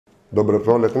Dobro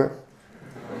proletne.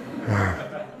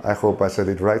 I hope I said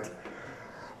it right.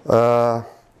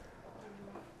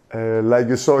 Like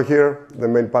you saw here, the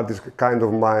main part is kind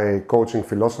of my coaching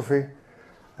philosophy.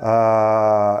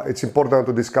 It's important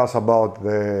to discuss about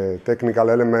the technical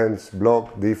elements,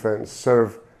 block, defense,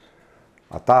 serve,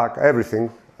 attack, everything.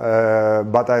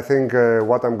 But I think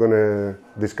what I'm going to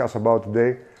discuss about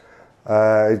today,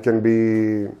 it can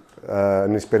be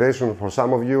an inspiration for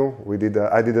some of you.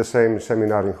 I did the same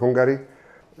seminar in Hungary.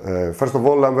 First of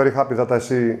all, I'm very happy that I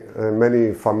see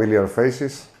many familiar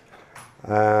faces.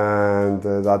 And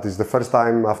that is the first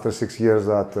time after 6 years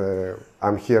that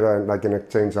I'm here and I can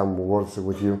exchange some words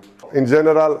with you. In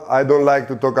general, I don't like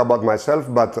to talk about myself,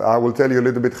 but I will tell you a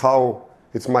little bit how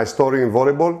it's my story in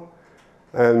volleyball.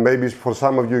 And maybe for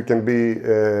some of you it can be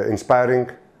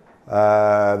inspiring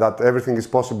that everything is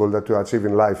possible that to achieve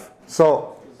in life.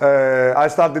 So I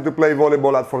started to play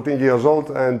volleyball at 14 years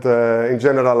old, and in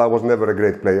general I was never a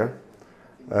great player.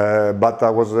 But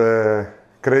I was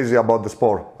crazy about the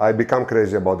sport. I became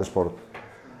crazy about the sport.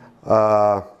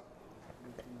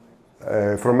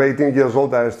 From 18 years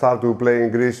old I started to play in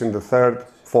Greece in the third,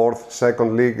 fourth,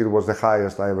 second league. It was the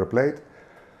highest I ever played.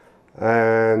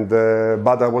 And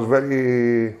but I was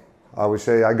very, I would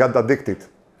say, I got addicted.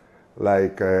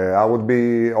 Like I would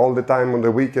be all the time on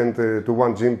the weekend to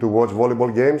one gym to watch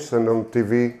volleyball games, and on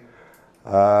TV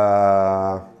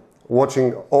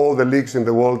watching all the leagues in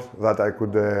the world that I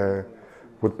could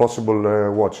possibly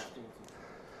watch.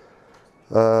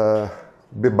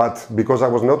 But because I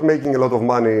was not making a lot of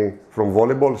money from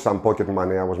volleyball, some pocket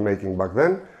money I was making back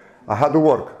then, I had to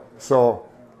work.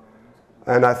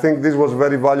 And I think this was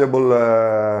very valuable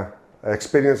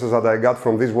experiences that I got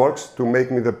from these works to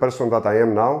make me the person that I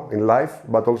am now in life,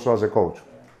 but also as a coach.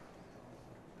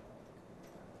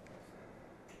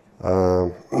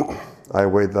 I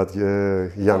wait that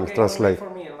Jan translate.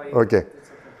 Okay.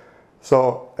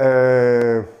 So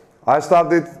I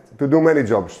started to do many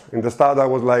jobs. In the start I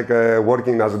was like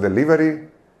working as a delivery,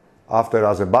 after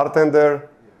as a bartender,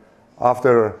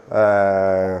 after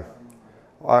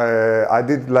I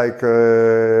did like,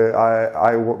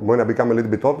 when I became a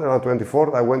little bit older, at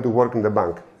 24, I went to work in the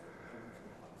bank.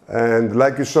 And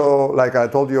like you saw, like I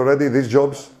told you already, these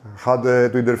jobs had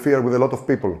to interfere with a lot of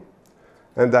people.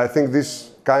 And I think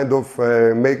this kind of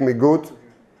make me good,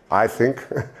 I think,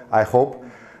 I hope,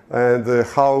 and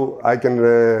how I can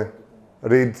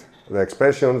read the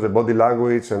expressions, the body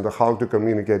language, and how to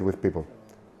communicate with people.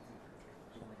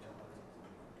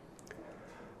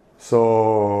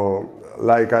 So,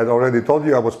 like I already told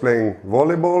you, I was playing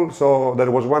volleyball, so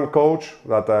there was one coach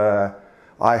that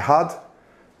I had,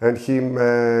 and he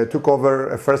took over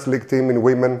a first league team in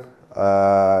women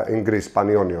in Greece,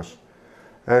 Panionios.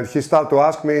 And he started to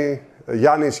ask me,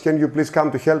 Giannis, can you please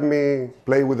come to help me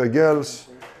play with the girls,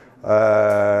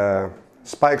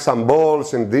 spike some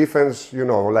balls in defense, you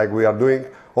know, like we are doing.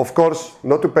 Of course,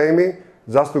 not to pay me,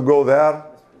 just to go there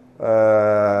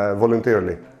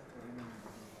voluntarily.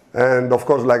 And of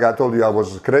course, like I told you, I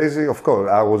was crazy. Of course,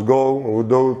 I would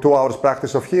do 2 hours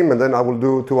practice of him, and then I will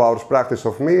do 2 hours practice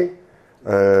of me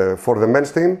for the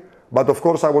men's team. But of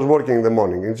course, I was working in the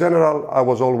morning. In general, I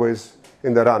was always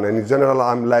in the run, and in general,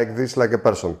 I'm like this, like a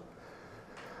person.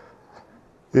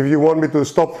 If you want me to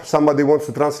stop, somebody wants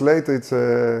to translate, it's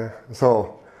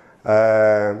so.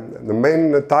 The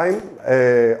main time,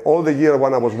 all the year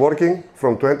when I was working,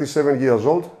 from 27 years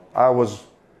old, I was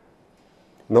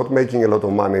not making a lot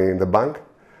of money in the bank.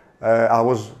 I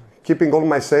was keeping all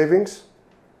my savings,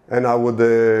 and I would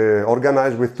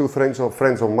organize with 2 friends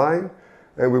of mine,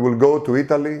 and we will go to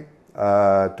Italy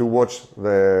to watch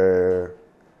the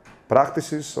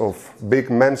practices of big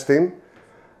men's team,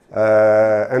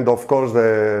 and of course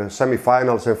the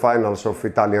semi-finals and finals of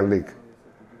Italian league.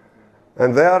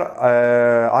 And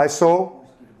there I saw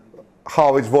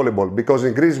how it's volleyball, because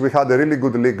in Greece we had a really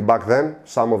good league back then.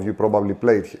 Some of you probably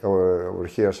played or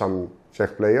here, some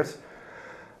Czech players.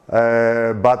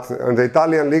 But in the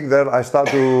Italian league there, I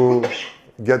started to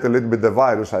get a little bit the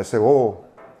virus. I said, oh,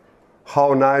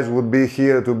 how nice would be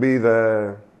here to be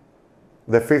the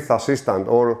 5th assistant,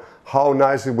 or how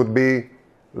nice it would be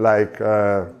like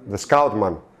the scout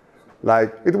man.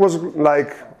 Like, it was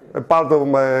like a part of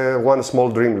my one small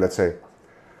dream, let's say.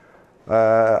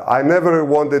 I never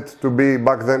wanted to be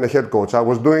back then a head coach. I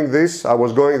was doing this, I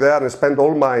was going there and spent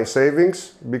all my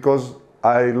savings because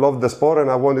I loved the sport and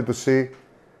I wanted to see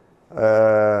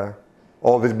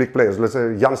all these big players. Let's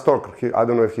say Jan Stork, I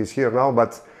don't know if he's here now,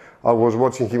 but I was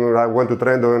watching him. I went to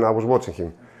Trenér and I was watching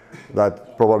him.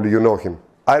 That probably you know him.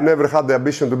 I never had the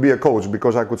ambition to be a coach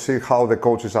because I could see how the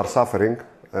coaches are suffering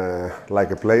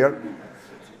like a player.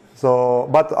 So,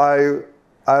 but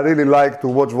I really like to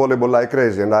watch volleyball like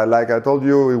crazy. And like I told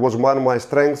you, it was one of my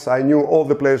strengths. I knew all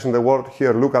the players in the world.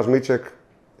 Here, Lukas Micek,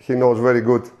 he knows very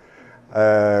good.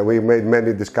 We made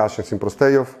many discussions in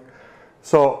Prostejov.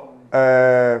 So,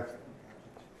 I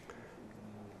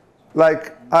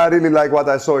really like what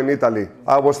I saw in Italy.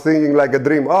 I was thinking like a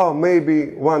dream. Oh,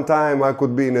 maybe one time I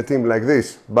could be in a team like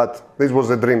this. But this was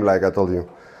a dream, like I told you.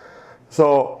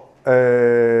 So,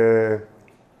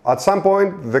 at some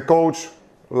point, the coach,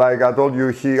 like I told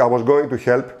you, I was going to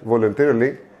help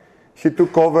voluntarily. He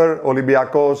took over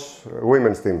Olympiakos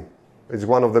women's team. It's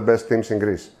one of the best teams in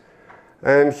Greece.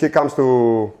 And he comes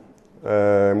to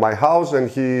my house and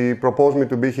he proposed me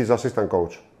to be his assistant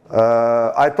coach.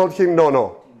 I told him,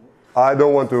 no, I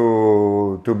don't want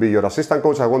to be your assistant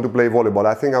coach. I want to play volleyball.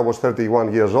 I think I was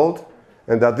 31 years old.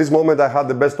 And at this moment, I had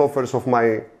the best offers of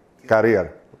my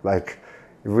career. Like,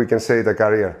 if we can say it, a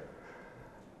career.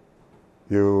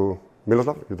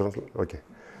 Miloslav, you translate? Okay.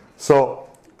 So,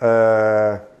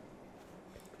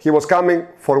 he was coming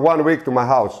for 1 week to my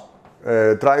house,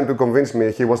 trying to convince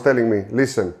me. He was telling me,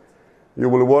 listen, you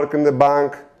will work in the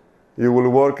bank, you will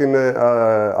work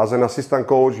as an assistant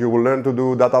coach, you will learn to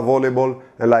do data volleyball,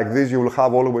 and like this you will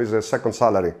have always a second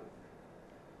salary.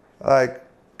 Like,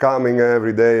 coming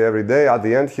every day, at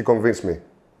the end he convinced me.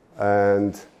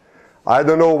 And I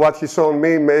don't know what he saw in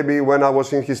me. Maybe when I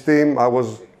was in his team, I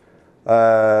was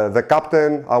the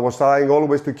captain. I was trying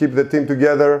always to keep the team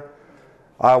together.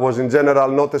 I was in general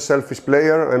not a selfish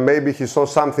player, and maybe he saw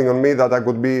something on me that I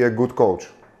could be a good coach.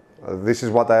 This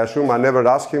is what I assume. I never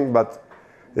asked him, but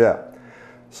yeah.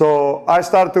 So I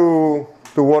started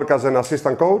to work as an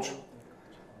assistant coach,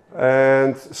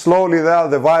 and slowly there,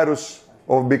 the virus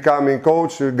of becoming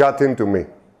coach got into me.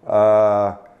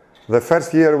 The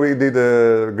first year we did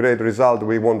a great result.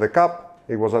 We won the cup.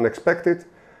 It was unexpected.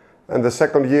 And the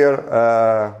second year,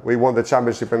 we won the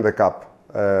championship and the cup.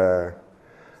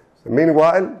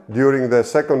 Meanwhile, during the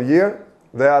second year,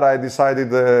 there I decided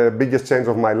the biggest change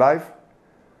of my life,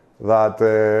 that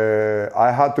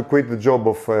I had to quit the job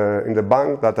in the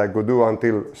bank that I could do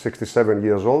until 67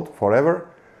 years old, forever,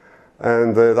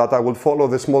 and that I would follow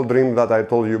the small dream that I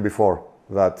told you before,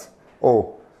 that,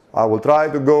 I will try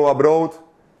to go abroad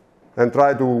and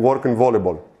try to work in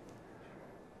volleyball.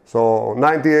 So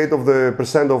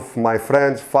 98% of my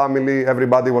friends, family,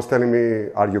 everybody was telling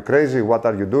me, are you crazy? What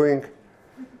are you doing?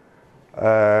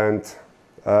 And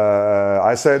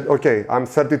I said, okay, I'm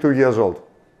 32 years old.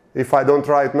 If I don't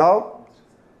try it now,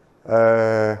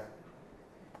 I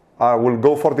will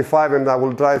go 45 and I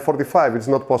will try 45. It's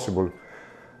not possible.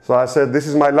 So I said, this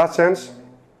is my last chance.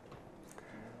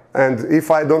 And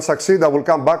if I don't succeed, I will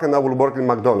come back and I will work in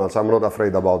McDonald's. I'm not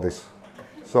afraid about this.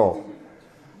 So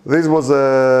this was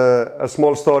a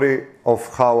small story of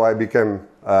how I became,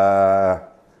 how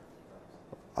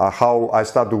I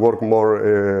started to work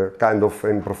more kind of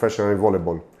in professional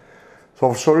volleyball.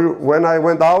 So when I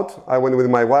went out, I went with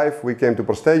my wife. We came to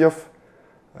Prostejov.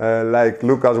 Like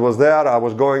Lukas was there, I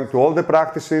was going to all the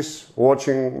practices,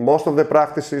 watching most of the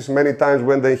practices. Many times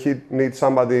when they need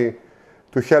somebody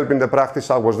to help in the practice,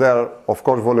 I was there, of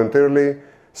course, voluntarily.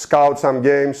 Scout some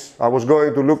games. I was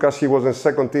going to Lukas, he was in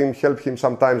second team, help him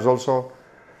sometimes also.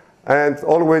 And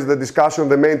always the discussion,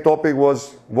 the main topic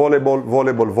was volleyball,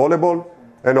 volleyball, volleyball.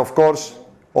 And of course,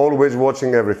 always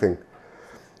watching everything,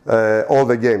 all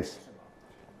the games.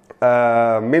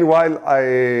 Meanwhile,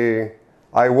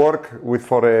 I work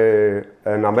for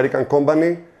an American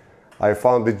company. I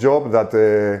found the job that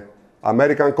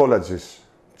American colleges,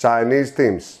 Chinese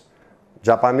teams,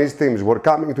 Japanese teams were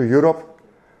coming to Europe.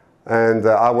 And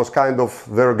I was kind of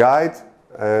their guide,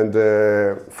 and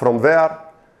from there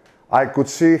I could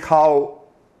see how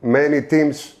many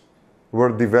teams were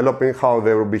developing, how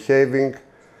they were behaving,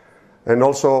 and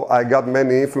also I got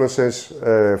many influences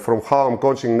from how I'm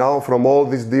coaching now, from all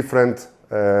these different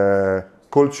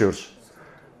cultures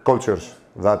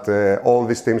that all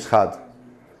these teams had.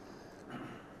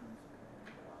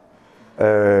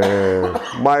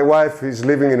 My wife is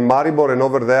living in Maribor, and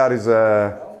over there is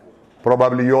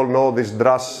probably you all know this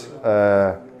Drass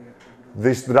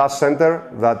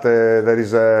center, that there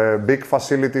is a big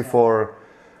facility for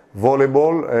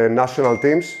volleyball national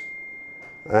teams.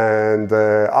 And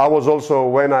I was also,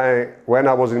 when I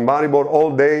was in Maribor,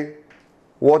 all day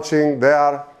watching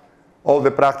there all the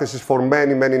practices for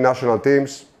many national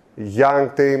teams,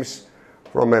 young teams,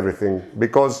 from everything.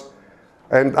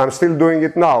 And I'm still doing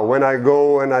it now. When I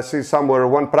go and I see somewhere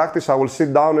one practice, I will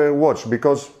sit down and watch,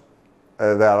 because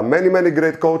there are many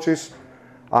great coaches.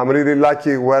 I'm really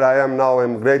lucky where I am now.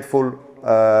 I'm grateful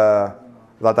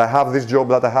that I have this job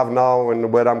that I have now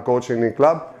and where I'm coaching in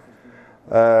club.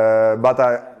 But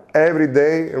every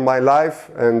day in my life,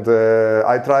 and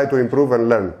I try to improve and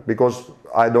learn, because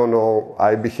I don't know,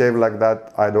 I behave like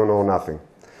that, I don't know nothing.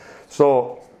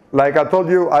 So, like I told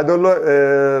you, I don't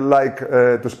like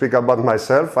to speak about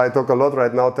myself. I talk a lot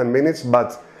right now, 10 minutes,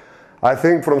 but I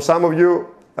think from some of you,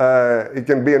 it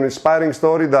can be an inspiring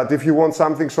story that if you want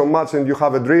something so much and you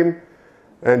have a dream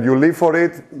and you live for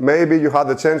it, maybe you had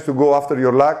the chance to go after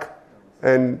your luck,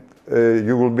 and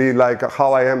you will be like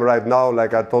how I am right now.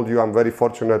 Like I told you, I'm very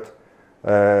fortunate,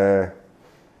 a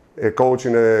coach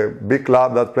in a big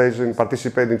club that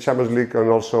participates in Champions League and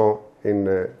also in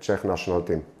the Czech national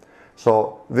team.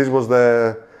 So this was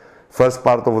the first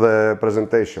part of the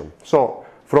presentation. So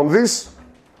from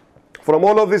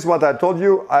all of this, what I told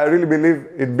you, I really believe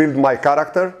it built my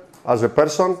character as a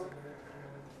person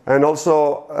and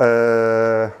also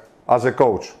as a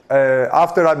coach.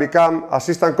 After I became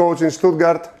assistant coach in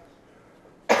Stuttgart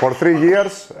for 3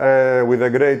 years with a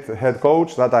great head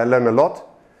coach that I learned a lot.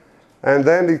 And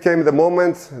then it came the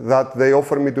moment that they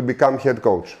offered me to become head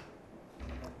coach.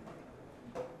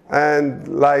 And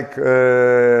like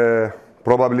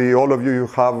probably all of you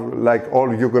have, like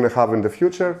all you're going to have in the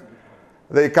future,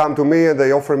 they come to me and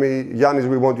they offer me, Giannis,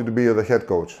 we want you to be the head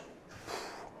coach.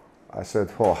 I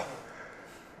said, oh,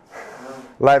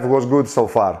 life was good so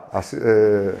far.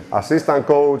 Assistant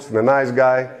coach, the nice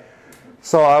guy.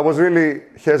 So I was really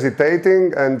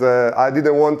hesitating, and I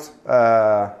didn't want,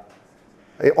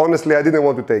 honestly, I didn't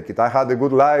want to take it. I had a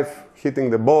good life, hitting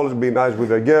the balls, being nice with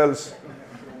the girls.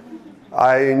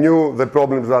 I knew the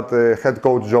problems that the head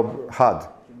coach job had.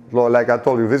 Like I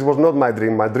told you, this was not my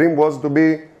dream. My dream was to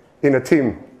be in a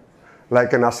team,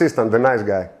 like an assistant, the nice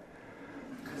guy.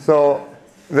 So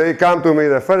they come to me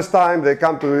the first time, they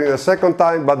come to me the second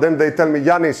time, but then they tell me,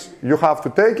 Giannis, you have to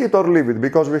take it or leave it,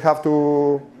 because we have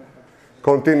to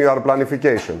continue our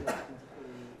planification.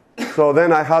 So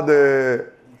then I had a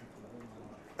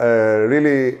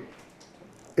really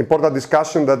important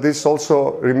discussion that this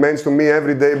also remains to me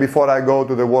every day before I go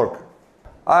to the work.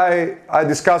 I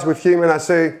discuss with him and I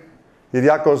say,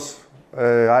 Kyriakos,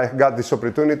 I got this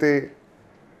opportunity,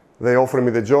 they offer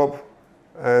me the job,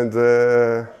 and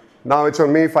now it's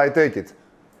on me if I take it.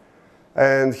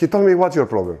 And he told me, what's your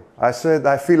problem? I said,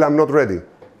 I feel I'm not ready.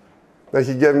 Then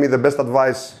he gave me the best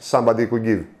advice somebody could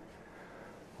give.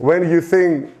 When you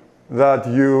think that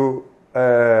you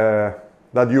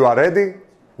are ready,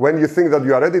 when you think that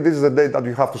you are ready, this is the day that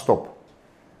you have to stop.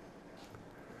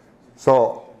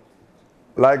 So,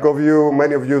 like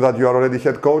many of you that you are already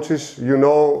head coaches, you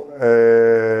know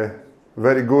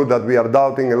very good that we are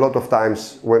doubting a lot of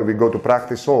times when we go to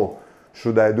practice. Oh,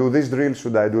 should I do this drill?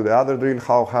 Should I do the other drill?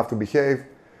 How I have to behave?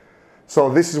 So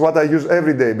this is what I use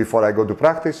every day before I go to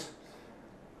practice.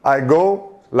 I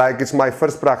go like it's my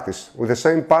first practice, with the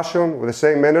same passion, with the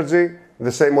same energy, with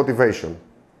the same motivation.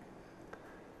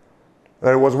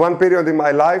 There was one period in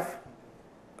my life,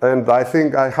 and I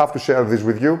think I have to share this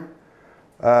with you,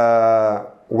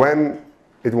 when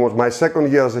it was my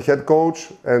second year as a head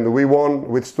coach, and we won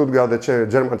with Stuttgart the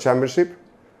German championship,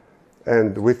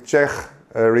 and with Czech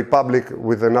Republic,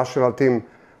 with the national team,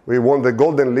 we won the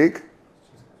Golden League,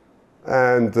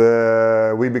 and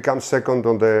we became second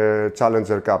on the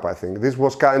Challenger Cup, I think. This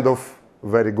was kind of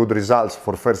very good results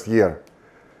for first year.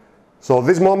 So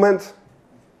this moment,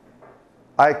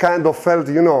 I kind of felt,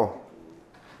 you know,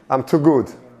 I'm too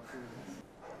good.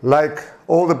 Like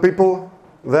all the people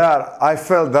there, I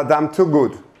felt that I'm too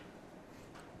good.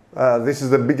 This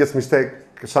is the biggest mistake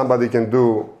somebody can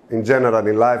do in general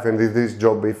in life and in this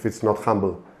job if it's not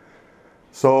humble.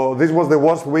 So this was the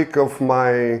worst week of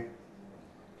my,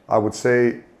 I would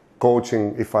say,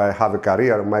 coaching, if I have a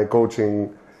career, my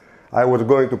coaching. I was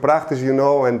going to practice, you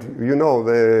know, and you know,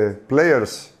 the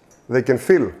players, they can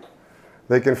feel.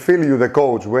 They can feel you, the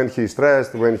coach, when he's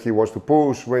stressed, when he wants to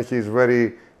push, when he's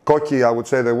very cocky, I would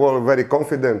say the word, very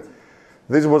confident.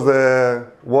 This was the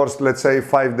worst, let's say,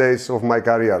 5 days of my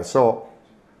career. So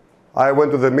I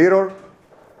went to the mirror,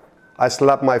 I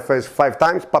slapped my face 5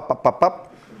 times, pop, pop, pop,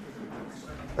 pop.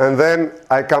 And then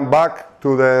I come back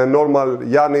to the normal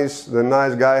Giannis, the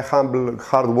nice guy, humble,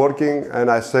 hardworking, and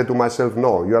I say to myself,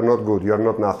 no, you are not good, you are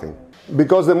not nothing.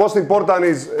 Because the most important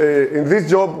is, in this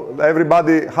job,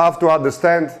 everybody have to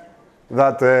understand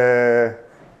that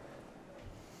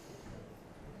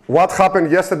what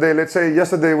happened yesterday, let's say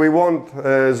yesterday we won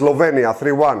Slovenia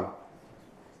 3-1.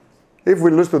 If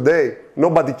we lose today,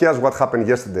 nobody cares what happened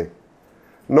yesterday.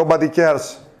 Nobody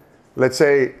cares, let's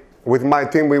say, with my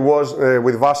team we was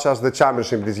with Vasas the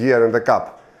championship this year and the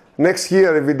cup. Next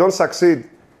year, if we don't succeed,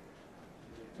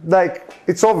 like,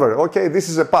 it's over, okay, this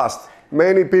is a past.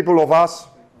 Many people of us,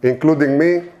 including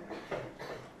me,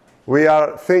 We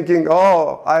are thinking,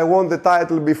 oh, I won the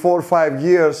title before 5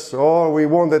 years, or we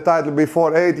won the title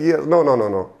before 8 years. No, no, no,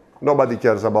 no. Nobody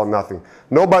cares about nothing.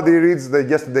 Nobody reads the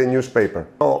yesterday newspaper.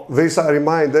 So this I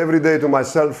remind every day to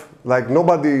myself, like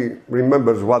nobody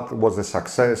remembers what was the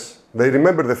success. They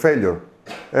remember the failure.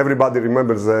 Everybody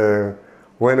remembers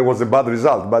when it was a bad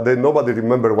result, but then nobody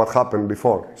remembers what happened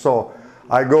before. So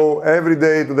I go every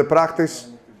day to the practice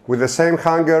with the same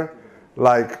hunger,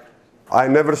 like I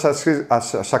never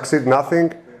succeed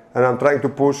nothing, and I'm trying to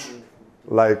push,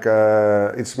 like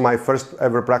it's my first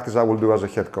ever practice I will do as a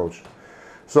head coach.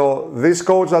 So this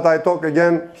coach that I talk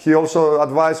again, he also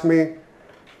advised me,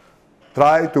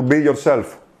 try to be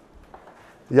yourself.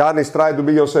 Giannis, try to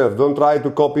be yourself. Don't try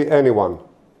to copy anyone.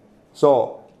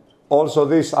 So also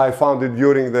this I found it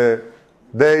during the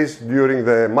days, during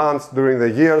the months, during the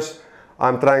years.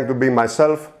 I'm trying to be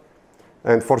myself.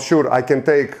 And for sure I can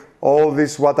take all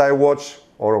this what I watch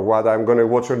or what I'm going to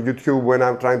watch on YouTube when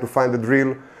I'm trying to find the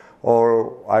drill,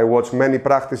 or I watch many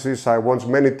practices, I watch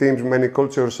many teams, many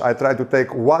cultures. I try to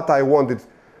take what I wanted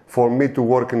for me to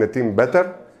work in a team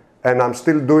better, and I'm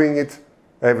still doing it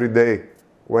every day.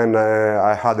 When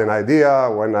I had an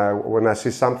idea, when I see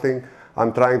something,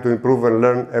 I'm trying to improve and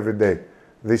learn every day.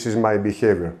 This is my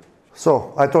behavior.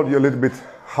 So I told you a little bit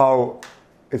how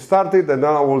it started, and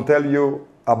now I will tell you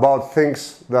about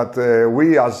things that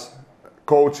we as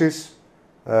coaches,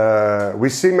 we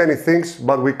see many things,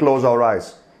 but we close our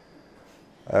eyes.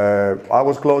 I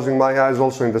was closing my eyes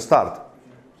also in the start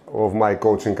of my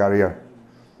coaching career.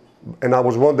 And I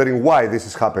was wondering why this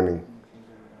is happening.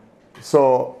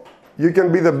 So you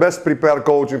can be the best prepared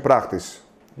coach in practice.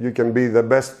 You can be the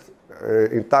best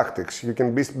in tactics. You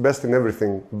can be best in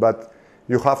everything. But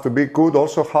you have to be good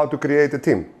also how to create a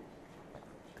team.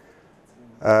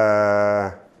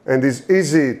 And it's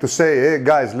easy to say, hey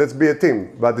guys, let's be a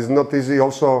team. But it's not easy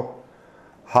also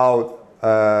how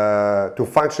to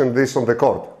function this on the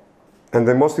court. And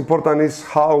the most important is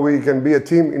how we can be a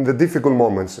team in the difficult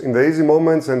moments, in the easy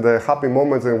moments and the happy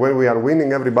moments, and when we are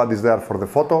winning, everybody's there for the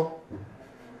photo.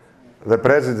 The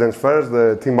presidents first,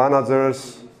 the team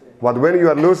managers. But when you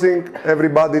are losing,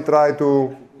 everybody try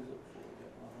to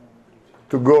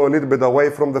go a little bit away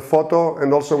from the photo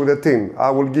and also with the team. I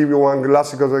will give you one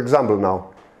classical example now.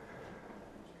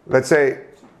 Let's say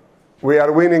we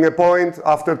are winning a point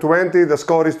after 20, the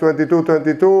score is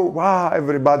 22-22. Wow,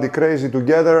 everybody crazy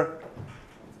together.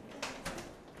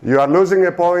 You are losing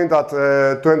a point at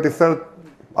 23rd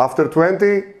after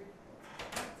 20.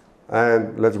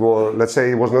 And let's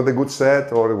say it was not a good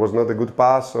set, or it was not a good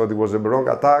pass, or it was a wrong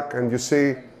attack, and you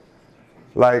see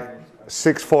like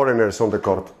 6 foreigners on the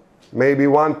court. Maybe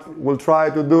one will try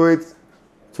to do it,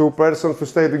 2 persons to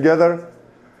stay together.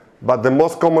 But the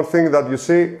most common thing that you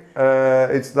see,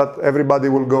 it's that everybody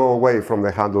will go away from the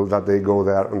handle, that they go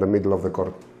there in the middle of the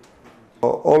court.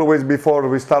 Always before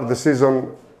we start the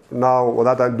season, now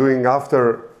that I'm doing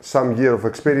after some year of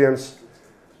experience,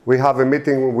 we have a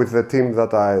meeting with the team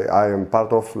that I am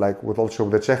part of, like with also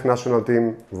the Czech national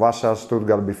team, Vaša,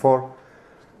 Stuttgart before.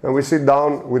 And we sit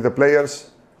down with the players,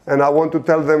 and I want to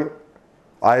tell them,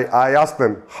 I ask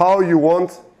them, how you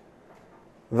want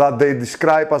that they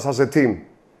describe us as a team.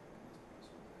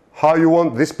 How you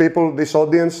want these people, this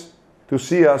audience, to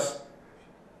see us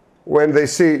when they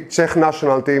see Czech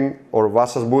national team or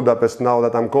Vasa's Budapest now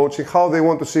that I'm coaching, how they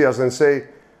want to see us and say,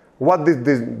 what did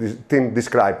this team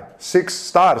describe? 6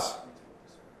 stars,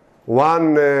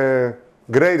 1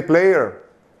 great player.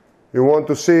 You want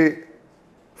to see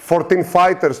 14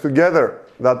 fighters together,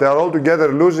 that they are all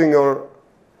together losing or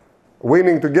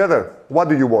winning together. What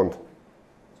do you want?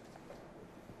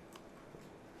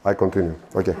 I continue.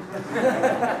 Okay.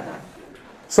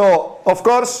 So, of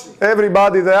course,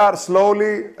 everybody there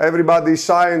slowly, everybody is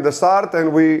shy in the start,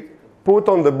 and we put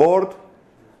on the board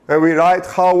and we write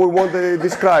how we want to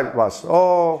describe us.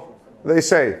 Oh, they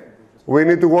say, we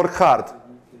need to work hard.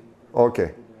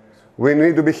 Okay. We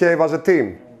need to behave as a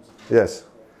team. Yes.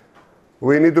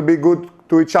 We need to be good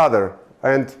to each other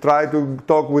and try to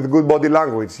talk with good body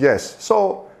language. Yes.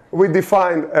 So we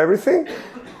define everything.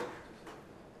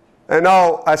 And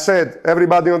now I said,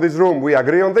 everybody in this room, we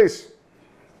agree on this.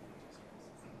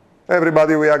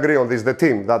 Everybody, we agree on this, the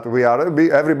team, that we are,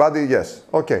 everybody, yes.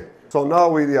 Okay. So now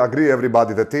we agree,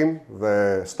 everybody, the team,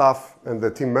 the staff, and the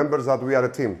team members, that we are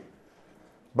a team.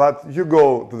 But you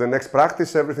go to the next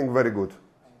practice, everything very good.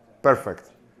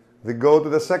 Perfect. We go to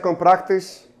the second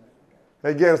practice,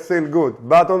 again, still good.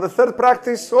 But on the third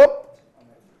practice,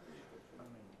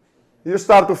 you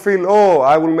start to feel, oh,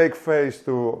 I will make face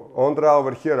to Ondra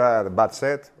over here, bad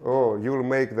set. Oh, you will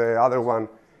make the other one.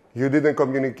 You didn't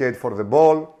communicate for the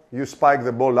ball. You spike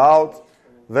the ball out.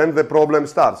 Then the problem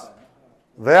starts.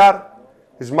 there,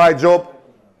 it's my job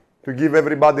to give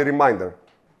everybody a reminder.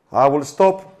 I will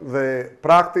stop the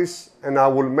practice and I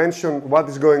will mention what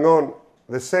is going on.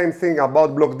 The same thing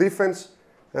about block defense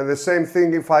and the same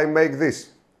thing if I make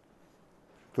this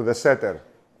to the setter.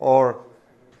 Or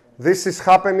this is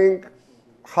happening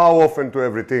how often to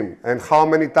every team and how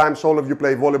many times all of you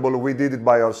play volleyball, we did it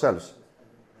by ourselves.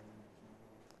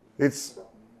 It's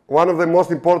one of the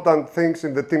most important things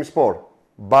in the team sport.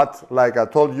 But like I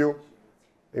told you,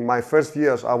 in my first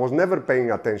years, I was never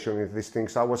paying attention to these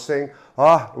things. I was saying,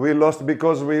 we lost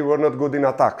because we were not good in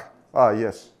attack.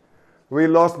 Yes. We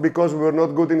lost because we were not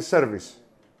good in service.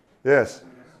 Yes.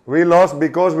 We lost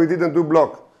because we didn't do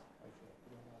block.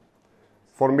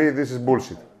 For me, this is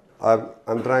bullshit.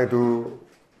 I'm trying to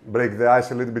break the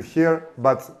ice a little bit here,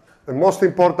 but the most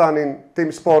important in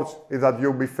team sports is that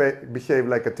you behave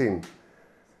like a team.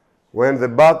 When the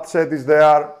bad set is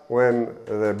there, when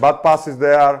the bad pass is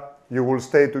there, you will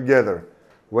stay together.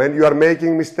 When you are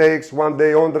making mistakes, one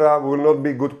day Ondra will not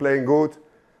be good playing good,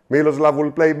 Miloslav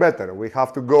will play better. We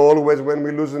have to go always when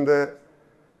we lose in the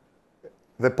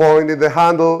point in the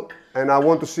handle, and I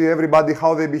want to see everybody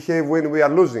how they behave when we are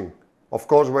losing. Of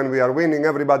course, when we are winning,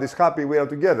 everybody's happy, we are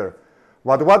together.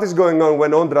 But what is going on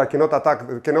when Ondra cannot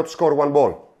attack, cannot score one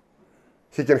ball?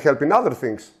 He can help in other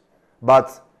things.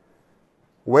 But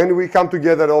when we come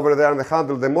together over there in the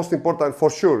handle, the most important, for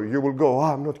sure, you will go,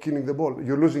 I'm not killing the ball.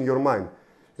 You're losing your mind.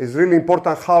 It's really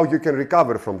important how you can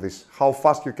recover from this, how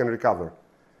fast you can recover.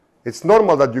 It's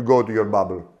normal that you go to your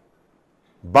bubble.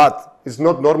 But it's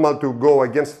not normal to go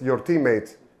against your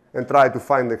teammate and try to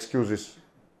find excuses.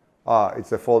 It's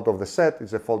the fault of the set,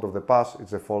 it's the fault of the pass,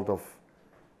 it's the fault of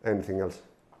anything else.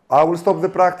 I will stop the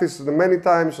practice many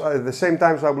times. At the same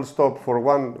times, I will stop for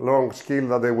one wrong skill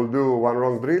that they will do, one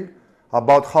wrong drill,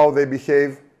 about how they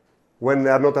behave when they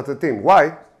are not at the team.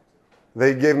 Why?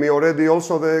 They gave me already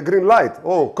also the green light.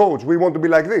 Oh, coach, we want to be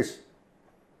like this.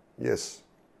 Yes.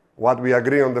 What we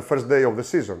agree on the first day of the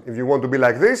season. If you want to be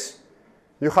like this,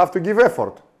 you have to give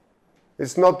effort.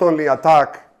 It's not only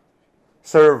attack,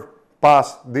 serve,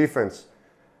 pass, defense.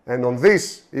 And on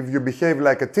this, if you behave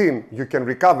like a team, you can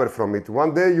recover from it.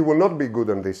 One day you will not be good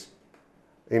on this,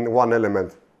 in one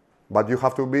element. But you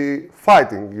have to be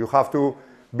fighting. You have to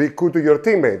be good to your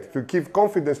teammate, to give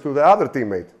confidence to the other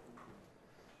teammate.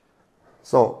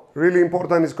 So, really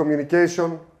important is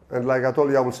communication. And like I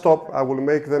told you, I will stop. I will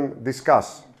make them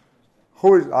discuss.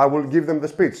 I will give them the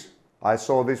speech. I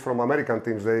saw this from American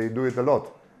teams. They do it a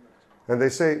lot. And they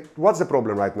say, what's the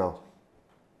problem right now?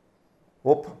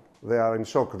 They are in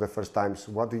shock the first times.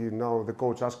 What do you know? The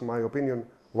coach asked my opinion.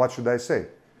 What should I say?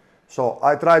 So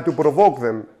I try to provoke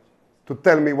them to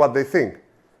tell me what they think.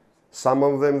 Some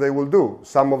of them they will do.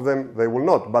 Some of them they will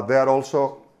not. But they are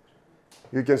also,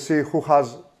 you can see who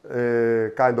has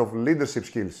kind of leadership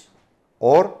skills.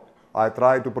 Or I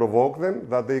try to provoke them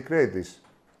that they create this.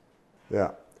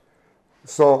 Yeah.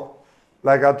 So,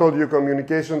 like I told you,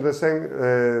 communication, the same,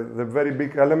 the very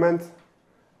big element.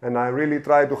 And I really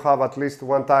try to have at least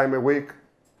one time a week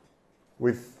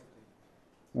with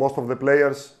most of the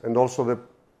players and also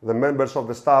the members of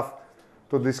the staff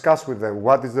to discuss with them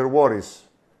what is their worries,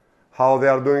 how they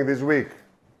are doing this week,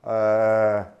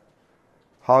 how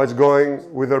it's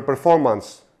going with their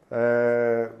performance.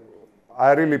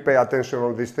 I really pay attention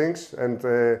on these things,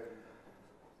 and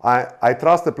I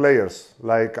trust the players.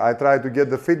 Like, I try to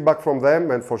get the feedback from them,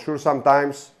 and for sure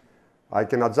sometimes I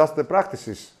can adjust the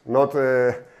practices. Not,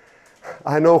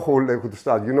 I know who to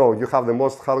start. You know, you have the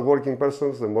most hardworking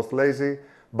persons, the most lazy.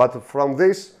 But from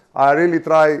this, I really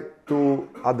try to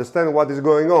understand what is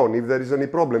going on. If there is any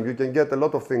problem, you can get a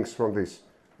lot of things from this.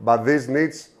 But this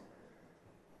needs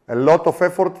a lot of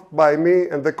effort by me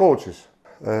and the coaches.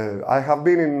 I have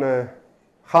been in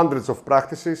hundreds of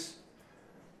practices.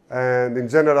 And in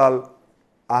general,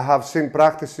 I have seen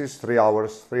practices 3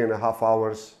 hours, 3.5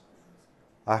 hours.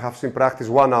 I have seen practice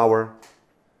 1 hour.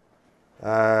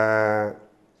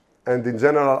 And in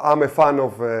general, I'm a fan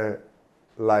of the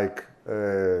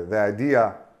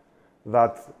idea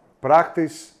that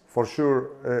practice for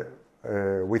sure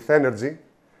with energy,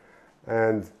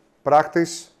 and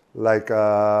practice like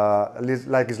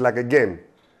it's like a game.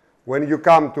 When you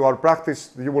come to our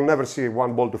practice, you will never see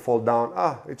one ball to fall down.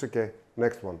 It's okay,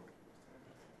 next one.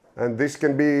 And this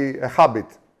can be a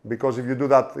habit, because if you do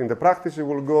that in the practice, you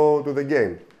will go to the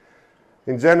game.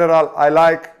 In general, I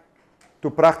like to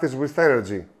practice with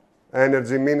energy.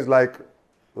 Energy means like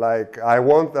I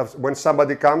want that when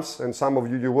somebody comes, and some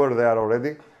of you were there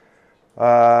already,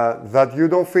 that you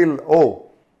don't feel,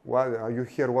 you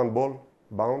hear one ball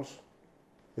bounce.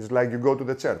 It's like you go to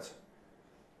the church.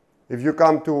 If you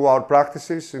come to our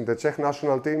practices in the Czech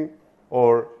national team,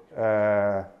 or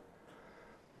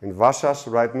in Vasas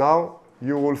right now,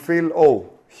 you will feel,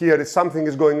 oh, here something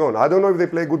is going on. I don't know if they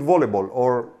play good volleyball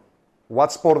or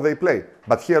what sport they play,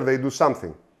 but here they do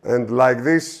something. And like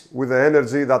this, with the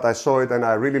energy that I saw it and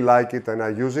I really like it and I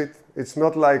use it, it's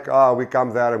not like, we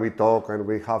come there and we talk and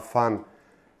we have fun.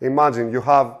 Imagine you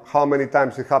have how many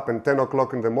times it happened, 10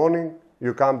 o'clock in the morning,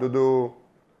 you come to do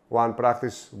one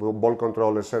practice, ball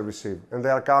control and serve receive. And they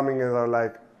are coming and they're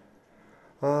like,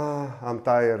 I'm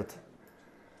tired.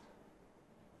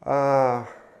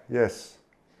 Yes.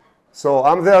 So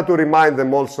I'm there to remind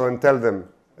them also and tell them,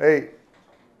 hey,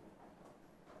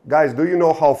 guys, do you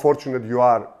know how fortunate you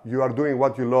are? You are doing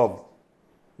what you love.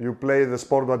 You play the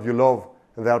sport that you love.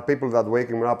 And there are people that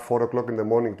waking up 4 o'clock in the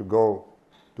morning to go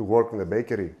to work in the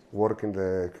bakery, work in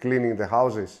the cleaning the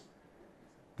houses.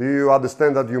 Do you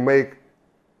understand that you make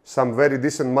some very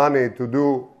decent money to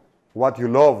do what you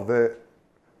love?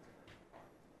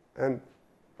 And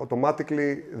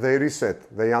automatically they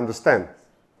reset, they understand.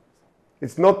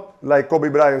 It's not like Kobe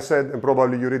Bryant said, and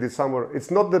probably you read it somewhere,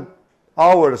 it's not the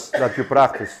hours that you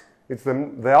practice, it's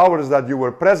the hours that you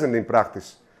were present in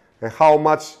practice and how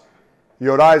much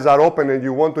your eyes are open and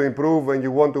you want to improve and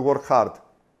you want to work hard.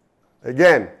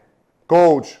 Again,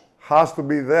 coach has to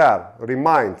be there,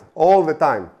 remind all the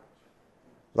time.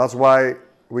 That's why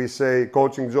we say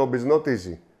coaching job is not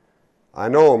easy. I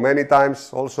know many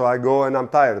times also I go and I'm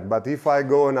tired, but if I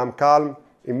go and I'm calm,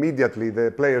 immediately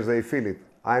the players, they feel it.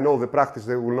 I know the practice,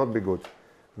 they will not be good.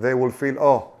 They will feel,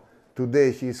 oh,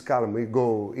 today he is calm, we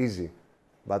go easy.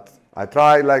 But I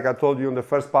try, like I told you in the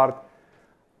first part,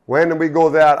 when we go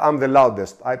there, I'm the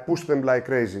loudest. I push them like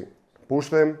crazy. Push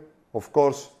them, of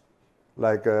course,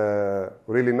 like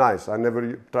really nice. I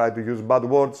never try to use bad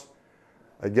words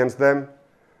against them,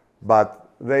 but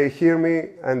they hear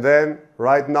me. And then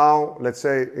right now, let's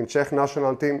say in Czech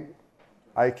national team,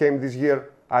 I came this year,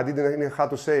 I didn't even have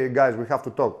to say, guys, we have to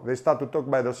talk. They start to talk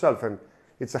by themselves, and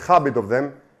it's a habit of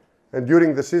them. And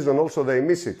during the season also they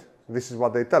miss it. This is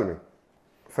what they tell me.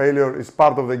 Failure is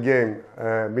part of the game.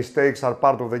 Mistakes are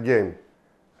part of the game.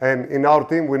 And in our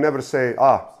team, we never say,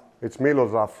 it's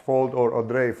Milos's fault or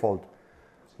Andrei's fault.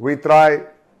 We try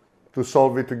to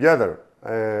solve it together.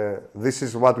 This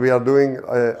is what we are doing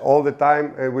all the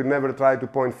time. And we never try to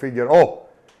point finger,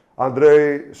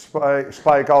 Andrei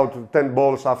spike out 10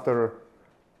 balls after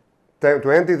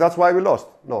 20, that's why we lost.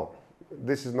 No,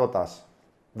 this is not us.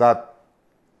 That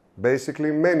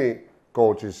basically many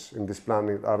coaches in this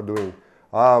planet are doing.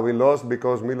 We lost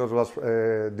because Milos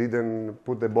didn't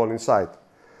put the ball inside.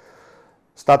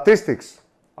 Statistics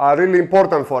are really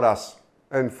important for us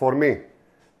and for me.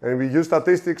 And we use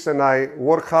statistics and I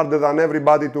work harder than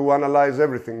everybody to analyze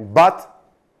everything. But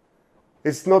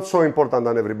it's not so important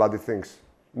than everybody thinks.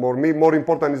 For me, more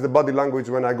important is the body language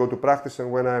when I go to practice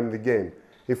and when I'm in the game.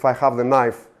 If I have the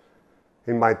knife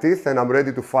in my teeth and I'm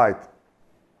ready to fight.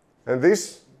 And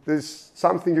this is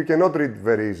something you cannot read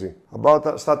very easy.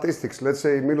 About statistics, let's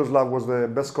say Miloslav was the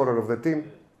best scorer of the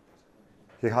team.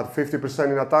 He had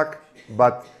 50% in attack,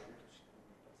 but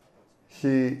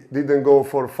he didn't go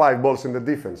for 5 balls in the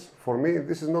defense. For me,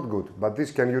 this is not good. But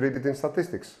this, can you read it in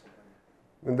statistics?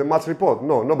 In the match report?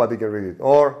 No, nobody can read it.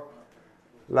 Or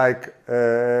like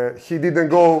he didn't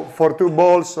go for 2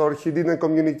 balls or he didn't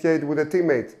communicate with a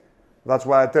teammate. That's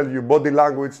why I tell you body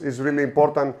language is really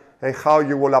important and how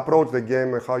you will approach the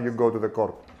game and how you go to the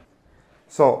court.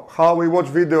 So how we watch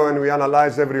video and we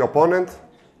analyze every opponent.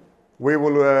 We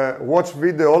will watch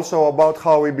video also about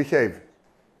how we behave.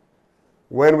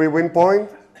 When we win point,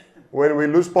 when we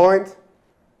lose point,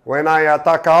 when I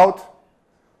attack out,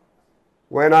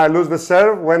 when I lose the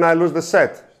serve, when I lose the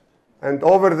set. And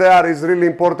over there is really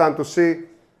important to see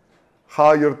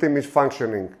how your team is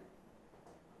functioning.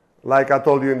 Like I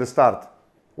told you in the start.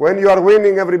 When you are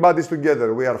winning, everybody's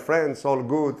together. We are friends, all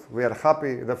good. We are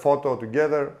happy, the photo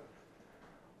together.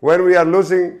 When we are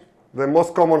losing, the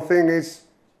most common thing is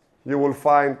you will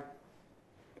find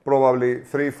probably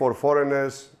 3-4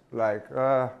 foreigners, like,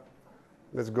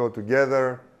 let's go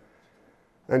together.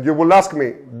 And you will ask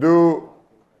me, do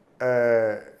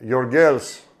your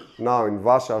girls now in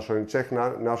Vasas or in Czech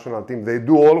national team, they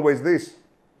do always this?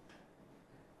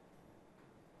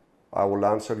 I will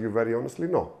answer you very honestly,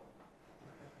 no.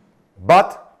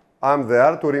 But I'm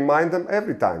there to remind them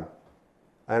every time.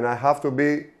 And I have to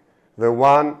be the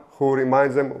one who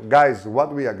reminds them, guys,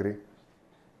 what we agree.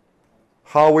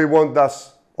 How we want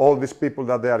us, all these people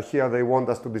that they are here, they want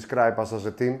us to describe us as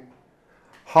a team.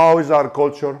 How is our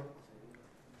culture?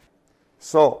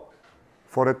 So,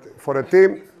 for a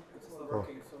team... Oh.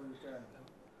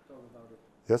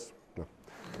 Yes? No.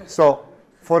 So,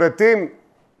 for a team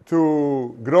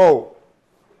to grow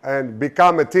and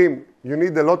become a team, you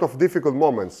need a lot of difficult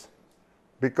moments.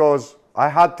 Because I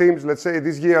had teams, let's say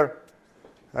this year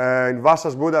in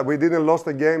Vasas Buda, we didn't lose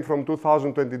a game from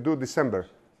 2022 December.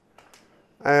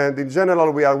 And in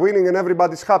general, we are winning and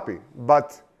everybody's happy.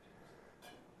 But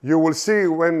you will see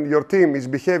when your team is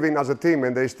behaving as a team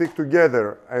and they stick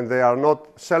together and they are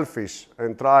not selfish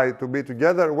and try to be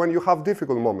together when you have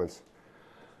difficult moments.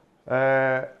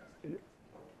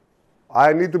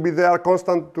 I need to be there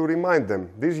constant to remind them.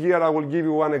 This year I will give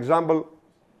you one example.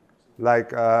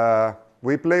 Like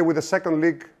we play with the second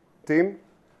league team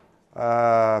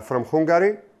from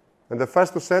Hungary, and the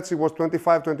first two sets it was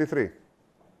 25-23.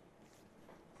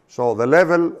 So the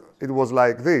level, it was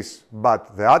like this,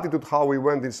 but the attitude how we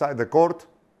went inside the court,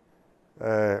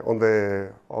 on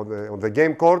the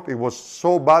game court, it was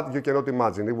so bad you cannot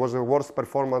imagine. It was the worst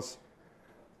performance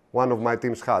one of my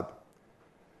teams had.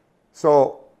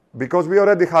 So because we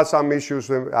already had some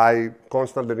issues, I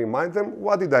constantly remind them,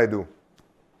 what did I do?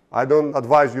 I don't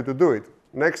advise you to do it.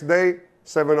 Next day,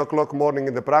 7 o'clock morning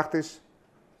in the practice.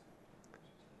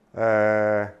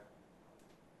 And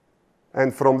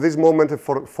from this moment,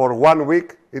 for 1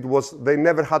 week, it was, they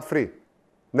never had free.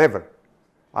 Never.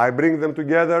 I bring them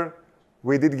together.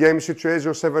 We did game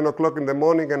situation 7 o'clock in the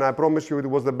morning, and I promise you it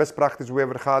was the best practice we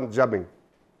ever had jumping.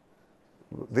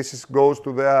 This goes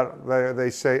to there, they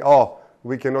say, oh,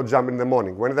 we cannot jump in the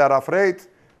morning. When they are afraid,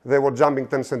 they were jumping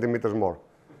 10 centimeters more.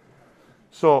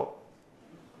 So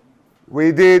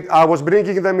we did, I was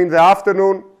bringing them in the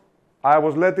afternoon. I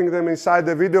was letting them inside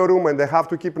the video room, and they have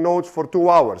to keep notes for 2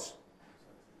 hours.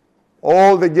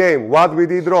 All the game, what we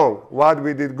did wrong, what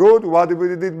we did good, what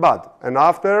we did bad. And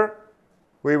after,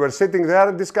 we were sitting there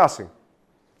and discussing.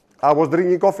 I was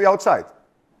drinking coffee outside.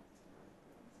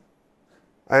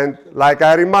 And like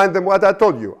I remind them what I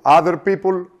told you, other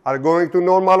people are going to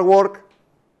normal work.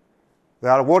 They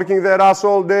are working their ass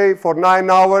all day for 9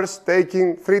 hours,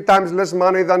 taking 3 times less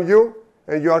money than you,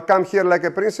 and you are come here like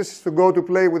a princess to go to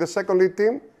play with the second league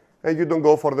team, and you don't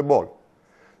go for the ball.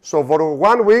 So for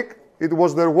 1 week, it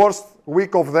was the worst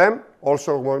week of them.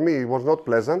 Also for me, it was not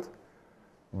pleasant.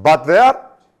 But there,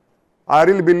 I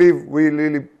really believe we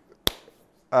really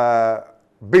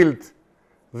built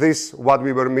this, what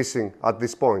we were missing at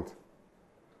this point.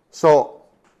 So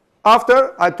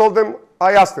after, I told them,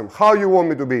 I asked them, how you want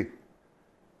me to be?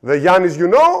 The Giannis you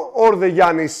know, or the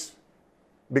Giannis?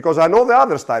 Because I know the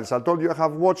other styles. I told you I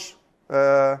have watched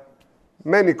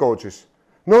many coaches.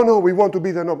 No, we want to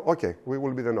be the normal. Okay, we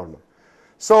will be the normal.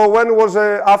 So when was,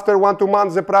 after 1-2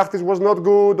 months, the practice was not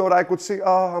good, or I could see,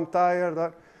 oh, I'm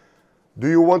tired. Do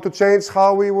you want to change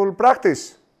how we will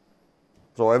practice?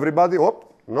 So everybody, oh,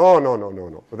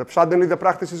 no. But suddenly the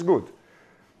practice is good.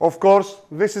 Of course,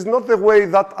 this is not the way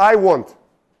that I want.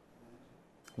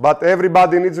 But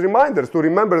everybody needs reminders to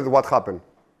remember what happened.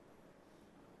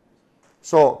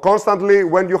 So constantly,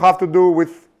 when you have to do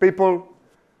with people,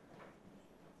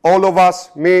 all of us,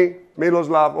 me,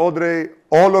 Miloslav, Audrey,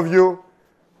 all of you,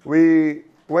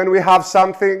 when we have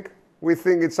something, we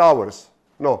think it's ours.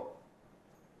 No,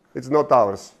 it's not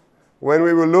ours. When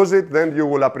we will lose it, then you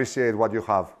will appreciate what you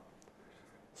have.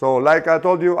 So like I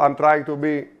told you, I'm trying to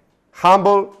be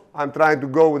humble. I'm trying to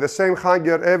go with the same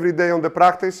hunger every day on the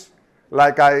practice.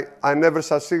 Like I never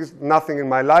succeed nothing in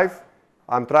my life.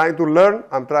 I'm trying to learn.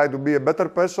 I'm trying to be a better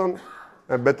person,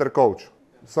 a better coach.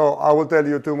 So I will tell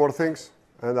you 2 more things,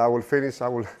 and I will finish. I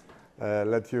will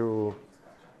let you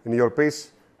in your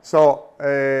piece. So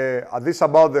this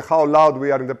about how loud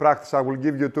we are in the practice. I will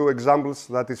give you 2 examples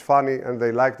that is funny, and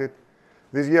they liked it.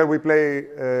 This year we play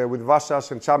with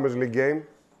Vasas in Champions League game.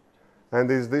 And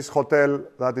there's this hotel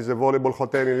that is a volleyball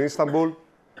hotel in Istanbul.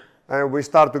 And we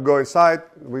start to go inside.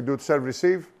 We do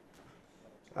serve-receive.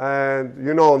 And,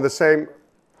 you know, on the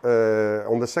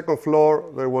second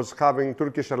floor, there was having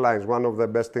Turkish Airlines, one of the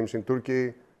best teams in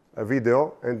Turkey, a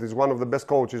video. And it's one of the best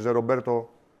coaches, Roberto,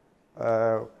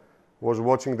 was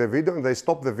watching the video. And they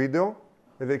stopped the video.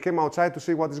 And they came outside to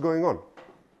see what is going on.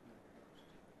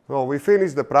 So we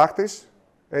finished the practice.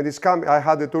 And it's coming. I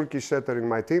had a Turkish setter in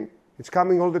my team. It's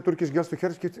coming all the Turkish girls to her.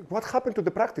 What happened to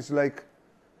the practice? Like,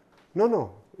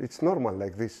 no, it's normal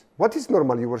like this. What is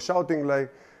normal? You were shouting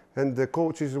like, and the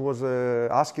coaches was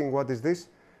asking, what is this?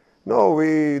 No,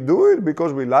 we do it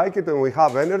because we like it and we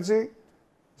have energy.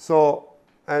 So,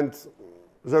 and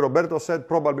Roberto said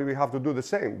probably we have to do the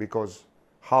same because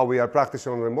how we are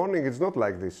practicing in the morning, it's not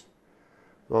like this.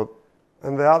 So,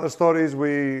 and the other story is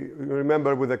we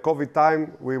remember with the COVID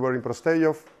time, we were in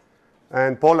Prostejov.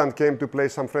 And Poland came to play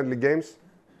some friendly games.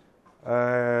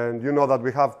 And you know that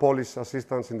we have Polish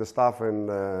assistants in the staff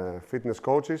and fitness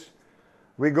coaches.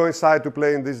 We go inside to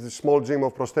play in this small gym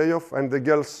of Prostejov, and the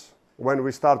girls when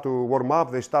we start to warm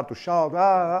up, they start to shout,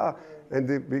 and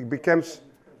it becomes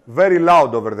very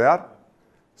loud over there.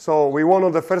 So we won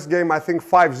on the first game, I think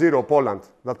 5-0 Poland.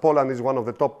 That Poland is one of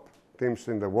the top teams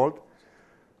in the world.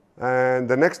 And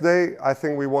the next day, I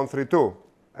think we won 3-2.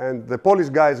 And the Polish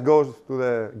guys go to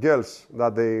the girls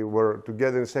that they were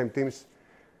together in the same teams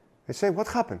and say, what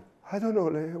happened? I don't know.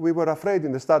 We were afraid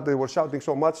in the start. They were shouting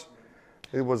so much.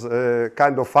 It was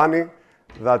kind of funny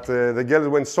that the girls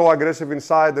went so aggressive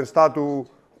inside and started to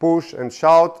push and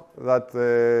shout that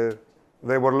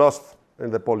they were lost in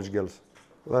the Polish girls.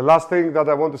 The last thing that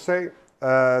I want to say,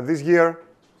 this year,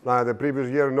 the previous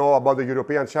year, know about the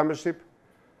European Championship.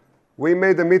 We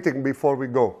made a meeting before we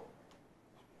go.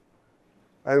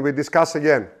 And we discuss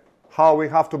again how we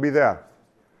have to be there,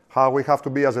 how we have to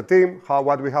be as a team,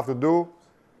 what we have to do.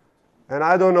 And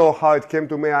I don't know how it came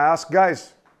to me. I asked,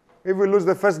 guys, if we lose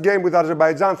the first game with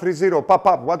Azerbaijan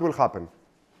 3-0, what will happen?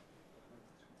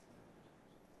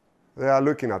 They are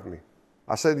looking at me.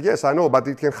 I said, yes, I know, but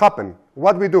it can happen.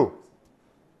 What we do?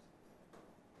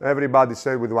 Everybody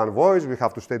said with one voice, we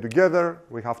have to stay together,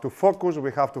 we have to focus,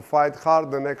 we have to fight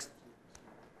hard the next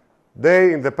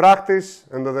day in the practice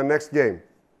and the next game.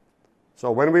 So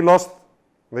when we lost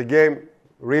the game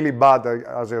really bad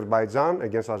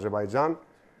against Azerbaijan,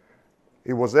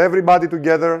 it was everybody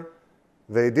together.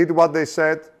 They did what they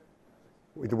said.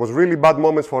 It was really bad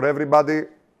moments for everybody.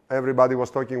 Everybody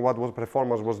was talking what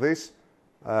performance was this.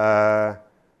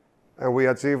 And we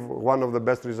achieved one of the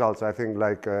best results. I think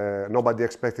nobody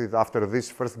expected after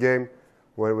this first game,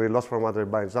 when we lost from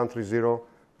Azerbaijan 3-0,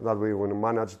 that we would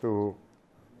manage to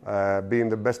be in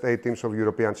the best 8 teams of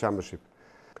European Championship.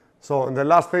 So, and the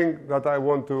last thing that I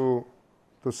want to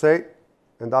say,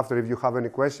 and after if you have any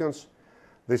questions,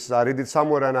 I read it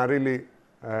somewhere and I really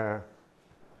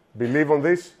believe on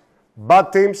this.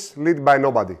 Bad teams lead by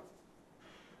nobody.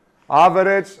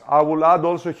 Average, I will add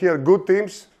also here, good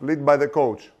teams lead by the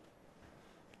coach.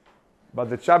 But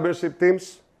the championship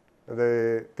teams,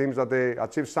 the teams that they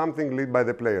achieve something, lead by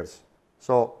the players.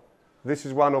 So this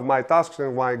is one of my tasks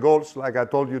and my goals, like I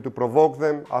told you, to provoke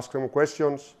them, ask them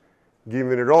questions, give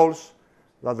them roles,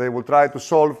 that they will try to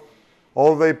solve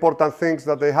all the important things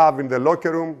that they have in the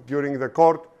locker room, during the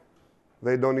court.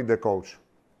 They don't need the coach.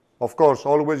 Of course,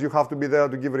 always you have to be there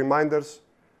to give reminders,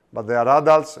 but they are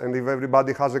adults, and if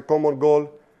everybody has a common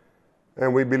goal,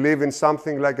 and we believe in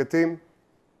something like a team,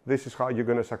 this is how you're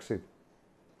going to succeed.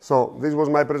 So this was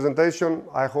my presentation.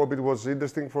 I hope it was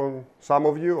interesting for some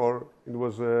of you, or it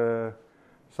was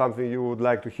something you would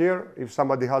like to hear. If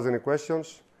somebody has any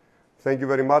questions, thank you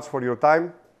very much for your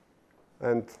time.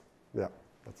 And yeah,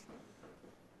 that's it.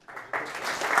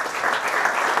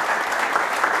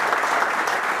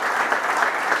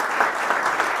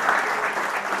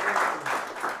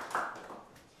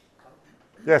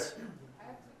 Yes. I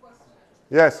have 2 questions.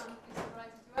 Yes.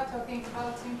 You are talking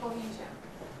about team cohesion.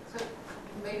 So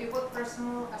maybe what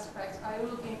personal aspects are you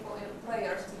looking for in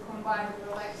players to combine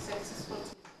with successful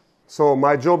team? So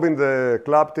my job in the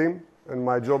club team and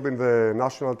my job in the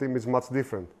national team is much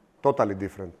different, totally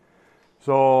different.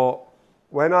 So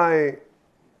when I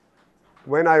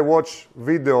watch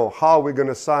video how we're going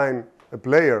to sign a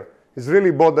player, it's really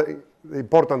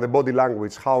important, the body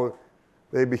language, how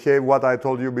they behave, what I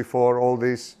told you before, all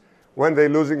this. When they're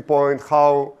losing point,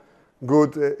 how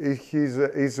good he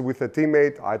is with a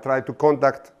teammate. I try to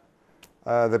contact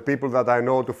the people that I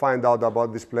know to find out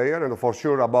about this player and for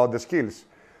sure about the skills.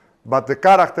 But the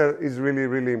character is really,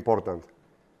 really important.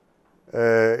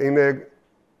 In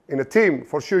a team,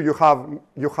 for sure, you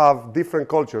have different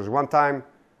cultures. One time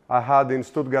I had in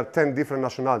Stuttgart 10 different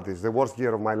nationalities, the worst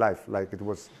year of my life. Like, it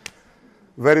was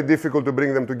very difficult to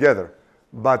bring them together.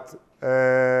 But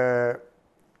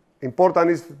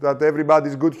important is that everybody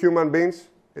is good human beings.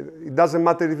 It doesn't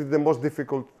matter if it's the most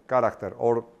difficult character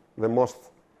or the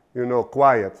most,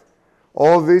 quiet.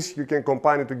 All this, you can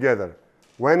combine it together.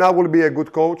 When I will be a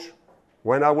good coach,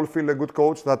 when I will feel a good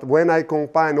coach, that when I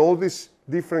combine all these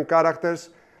different characters,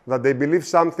 that they believe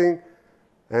something,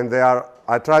 and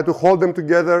I try to hold them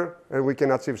together, and we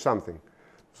can achieve something.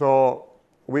 So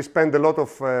we spend a lot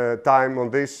of time on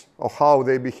this, of how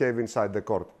they behave inside the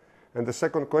court. And the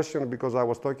second question, because I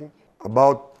was talking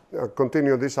about,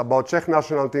 continue this, about Czech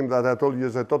national team that I told you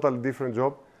is a totally different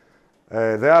job.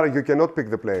 There you cannot pick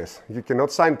the players. You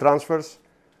cannot sign transfers.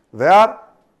 There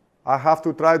I have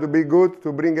to try to be good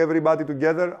to bring everybody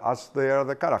together as they are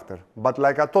the character. But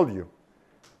like I told you,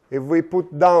 if we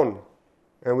put down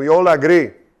and we all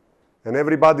agree and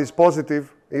everybody is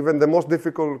positive, even the most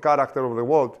difficult character of the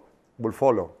world will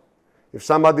follow. If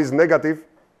somebody is negative,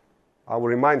 I will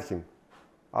remind him.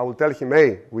 I will tell him,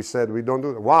 hey, we said we don't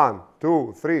do that. 1,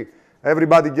 2, 3.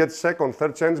 Everybody gets second,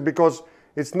 third chance because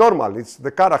it's normal. It's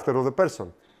the character of the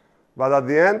person. But at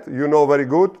the end, you know very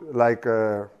good, like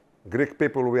Greek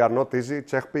people, we are not easy.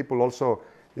 Czech people also,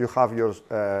 you have your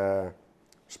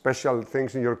special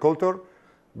things in your culture.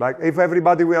 Like if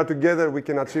everybody we are together, we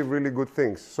can achieve really good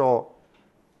things. So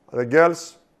the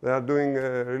girls, they are doing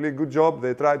a really good job.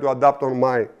 They try to adapt on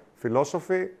my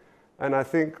philosophy. And I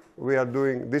think we are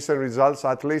doing decent results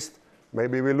at least.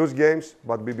 Maybe we lose games,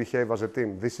 but we behave as a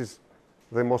team. This is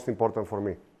the most important for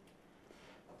me.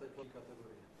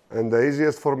 And the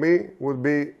easiest for me would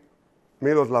be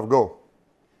Miloslav, go.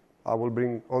 I will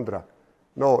bring Ondra.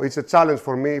 No, it's a challenge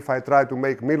for me if I try to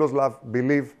make Miloslav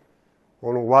believe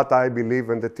on what I believe,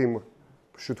 and the team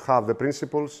should have the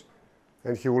principles,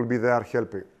 and he will be there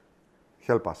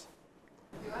help us.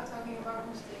 You are talking about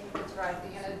boosting the drive,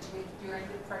 the energy during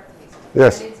the practice.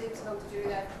 Yes. And is it so to do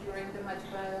that during the match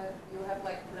where you have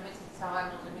like limited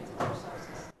time, limited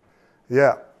resources?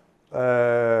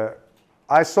 Yeah.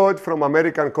 I saw it from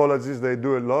American colleges, they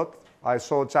do a lot. I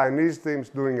saw Chinese teams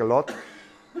doing a lot.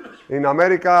 In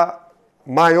America,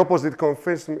 my opposite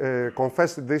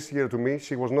confessed this year to me.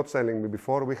 She was not telling me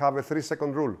before. We have a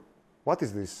 3-second rule. What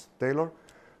is this, Taylor?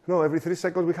 No, every 3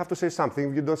 seconds we have to say something.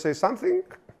 If you don't say something,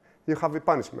 you have a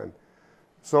punishment.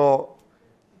 So,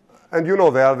 and you know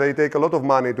they take a lot of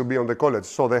money to be on the college,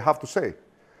 so they have to say.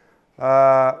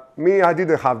 Me, I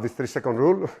didn't have this 3-second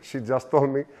rule. She just told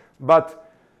me. But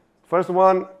first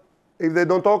one, if they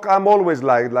don't talk, I'm always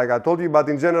like I told you, but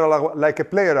in general, like a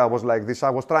player, I was like this.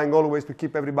 I was trying always to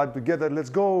keep everybody together.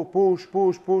 Let's go, push,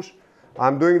 push, push.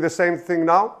 I'm doing the same thing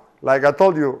now. Like I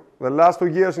told you, the last 2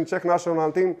 years in Czech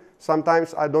national team,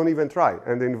 sometimes I don't even try.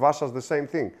 And in Vasa's the same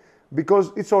thing.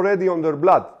 Because it's already on their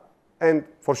blood. And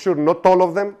for sure, not all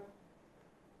of them,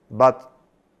 but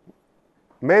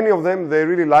many of them, they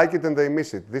really like it and they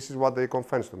miss it. This is what they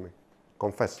confess to me.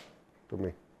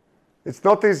 It's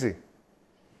not easy.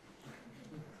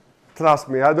 Trust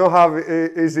me, I don't have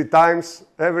easy times.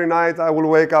 Every night I will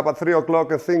wake up at 3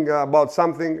 o'clock and think about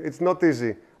something. It's not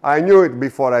easy. I knew it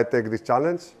before I take this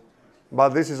challenge, but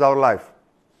this is our life.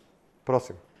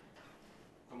 Prosím.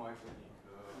 Tomáš,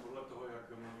 podle toho, jak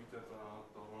mluvíte na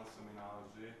tohle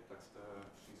semináři, tak jste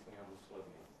přísný a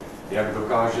důsledný. Jak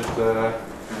dokážete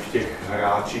v těch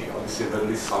hráčích, aby si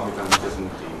vedli sami ten vítězný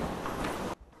tým?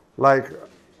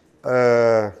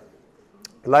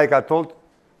 Like I told,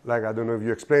 like I don't know if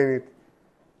you explain it,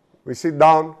 we sit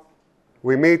down,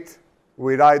 we meet,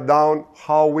 we write down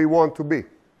how we want to be.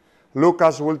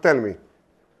 Lucas will tell me,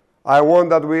 I want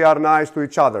that we are nice to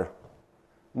each other.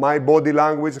 My body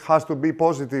language has to be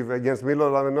positive against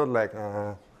Miloslav and not like,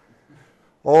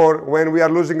 Or when we are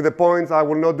losing the points, I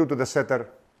will not do to the setter.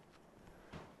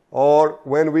 Or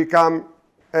when we come,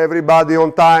 everybody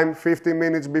on time, 15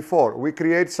 minutes before. We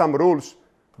create some rules,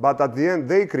 but at the end,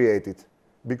 they create it.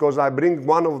 Because I bring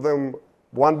one of them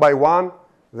one by one,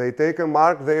 they take a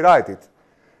mark, they write it.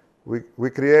 We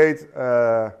create,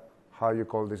 how you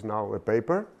call this now, a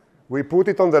paper. We put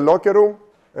it on the locker room,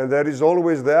 and there is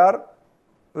always there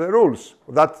the rules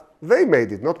that they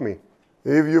made it, not me.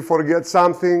 If you forget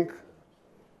something,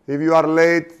 if you are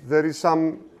late, there is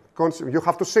some, you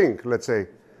have to sing, let's say.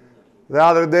 The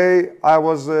other day,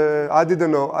 I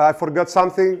didn't know, I forgot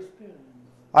something.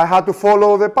 I had to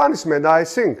follow the punishment, I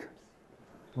sing.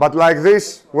 But like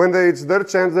this, when it's their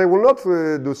chance, they will not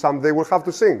do something, they will have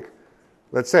to sing,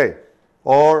 let's say.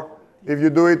 Or if you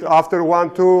do it after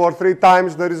 1, 2, or 3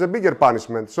 times, there is a bigger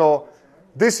punishment. So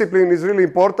discipline is really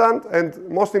important, and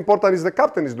most important is the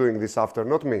captain is doing this after,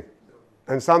 not me.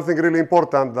 And something really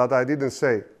important that I didn't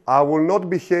say, I will not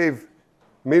behave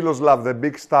Miloslav, the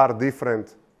big star,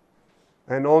 different,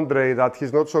 and Andre, that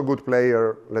he's not so good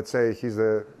player, let's say he's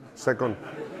the second,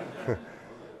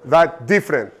 that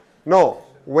different. No,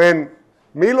 when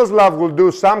Miloslav will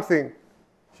do something,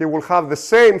 he will have the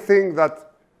same thing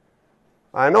that,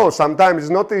 I know sometimes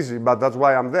it's not easy, but that's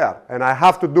why I'm there, and I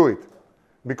have to do it.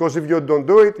 Because if you don't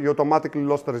do it, you automatically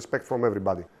lost the respect from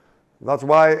everybody. That's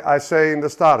why I say in the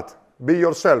start, be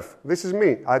yourself. This is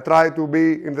me. I try to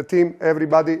be in the team,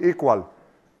 everybody equal.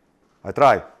 I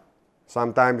try.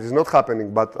 Sometimes it's not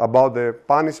happening, but about the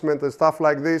punishment and stuff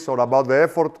like this, or about the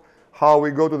effort, how we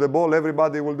go to the ball,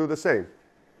 everybody will do the same.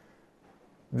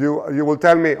 You will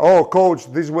tell me, oh, coach,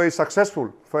 this way is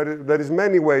successful. There is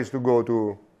many ways to go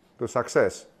to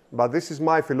success. But this is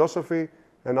my philosophy,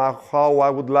 and how I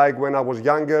would like when I was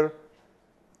younger,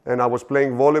 and I was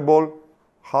playing volleyball,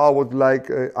 how I would like,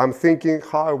 I'm thinking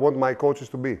how I want my coaches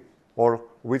to be, or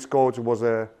which coach was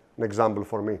an example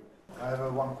for me. I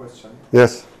have one question.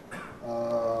 Yes.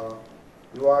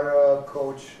 You are a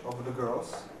coach of the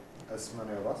girls, as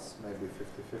many of us, maybe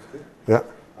 50-50. Yeah.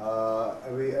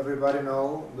 Everybody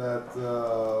know that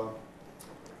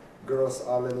girls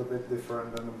are a little bit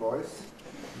different than the boys.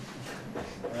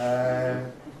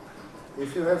 And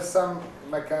if you have some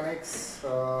mechanics,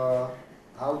 how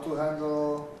to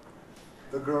handle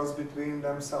the girls between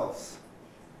themselves.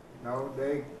 No,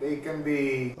 they can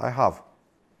be. I have.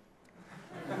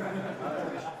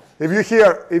 If you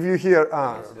hear,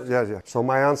 yeah. So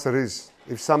my answer is,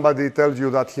 if somebody tells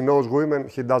you that he knows women,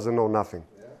 he doesn't know nothing.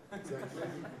 Yeah, exactly.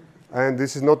 And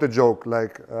this is not a joke.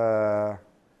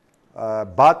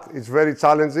 But it's very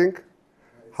challenging.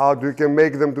 How you can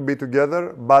make them to be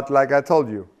together? But like I told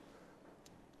you,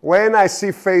 when I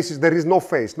see faces, there is no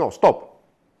face. No, stop.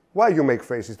 Why you make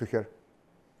faces to her?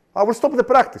 I will stop the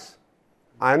practice.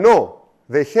 I know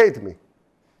they hate me,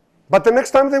 but the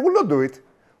next time they will not do it,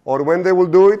 or when they will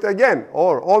do it again,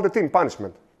 or all the team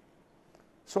punishment.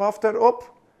 So after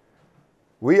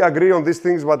we agree on these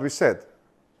things what we said,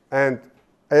 and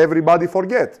everybody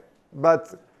forget.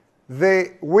 But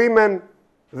the women,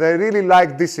 they really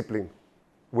like discipline.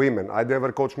 Women. I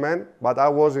never coach men, but I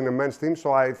was in a men's team,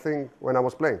 so I think when I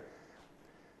was playing.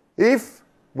 If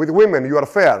with women you are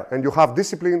fair and you have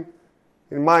discipline,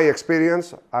 in my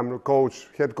experience, I'm a coach,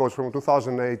 head coach from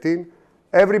 2018,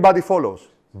 everybody follows.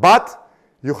 But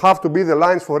you have to be the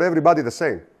lines for everybody the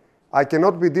same. I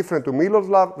cannot be different to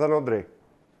Miloslav than Andrei.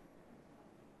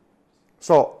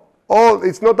 So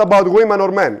it's not about women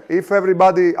or men. If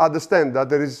everybody understands that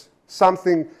there is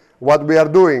something, what we are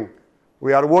doing,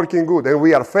 we are working good and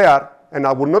we are fair, and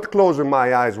I will not close in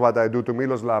my eyes what I do to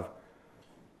Miloslav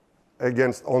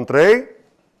against Andrei,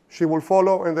 she will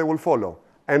follow and they will follow.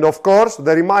 And of course,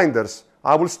 the reminders,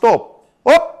 I will stop.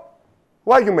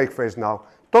 Why you make face now?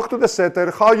 Talk to the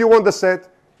setter, how you want the set.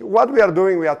 What we are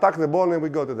doing, we attack the ball and we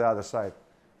go to the other side.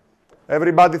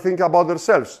 Everybody think about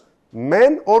themselves,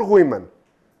 men or women.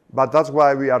 But that's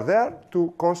why we are there,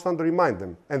 to constantly remind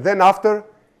them. And then after,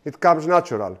 it comes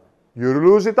natural. You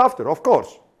lose it after, of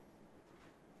course.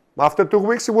 After 2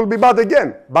 weeks, it will be bad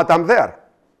again, but I'm there.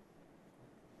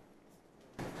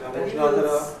 But you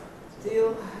will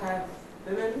still have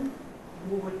women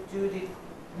who would do it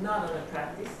not on a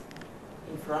practice,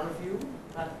 in front of you,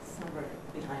 but somewhere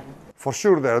behind. For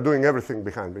sure, they are doing everything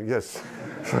behind me, yes.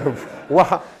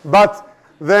 But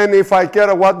then if I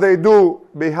care what they do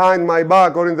behind my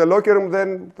back or in the locker room,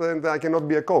 then I cannot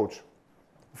be a coach.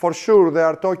 For sure, they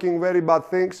are talking very bad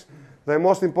things. The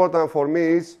most important for me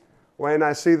is when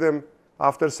I see them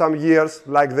after some years,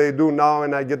 like they do now,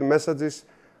 and I get messages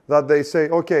that they say,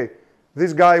 okay,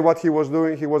 this guy, what he was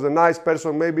doing, he was a nice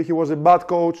person. Maybe he was a bad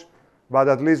coach, but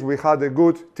at least we had a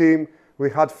good team. We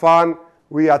had fun.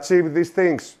 We achieved these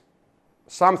things.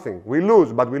 Something. We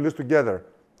lose, but we lose together.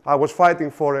 I was fighting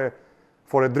for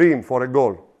a dream, for a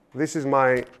goal. This is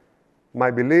my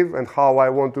belief and how I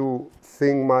want to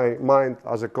think my mind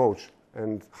as a coach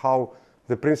and how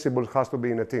the principle has to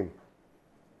be in a team.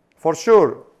 For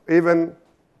sure, even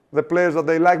the players that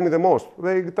they like me the most,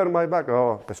 they turn my back.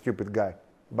 Oh, the stupid guy.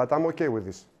 But I'm okay with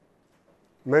this.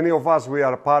 Many of us, we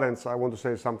are parents. I want to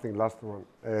say something last one.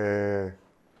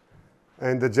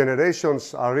 And the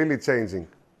generations are really changing.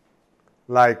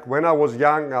 Like when I was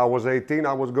young, I was 18,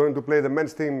 I was going to play the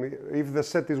men's team. If the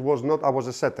set was not, I was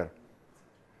a setter.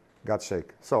 God's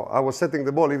sake. So I was setting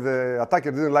the ball. If the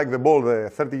attacker didn't like the ball, the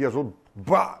 30 years old,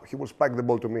 he will spike the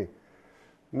ball to me.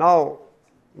 Now,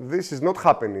 this is not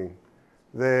happening.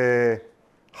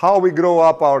 How we grow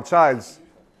up our childs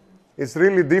is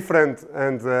really different,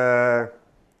 and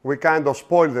we kind of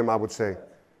spoil them, I would say.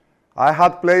 I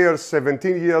had players,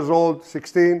 17 years old,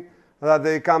 16, that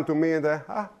they come to me and they,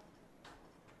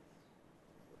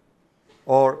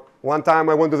 Or one time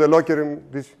I went to the locker room,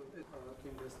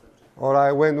 or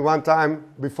I went one time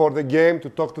before the game to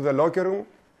talk to the locker room.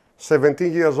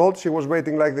 17 years old, she was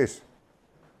waiting like this.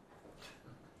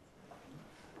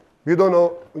 You don't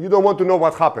know, you don't want to know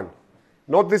what happened.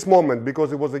 Not this moment,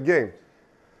 because it was a game.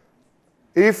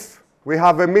 If we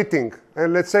have a meeting,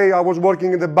 and let's say I was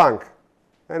working in the bank,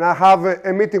 and I have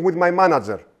a meeting with my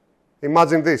manager.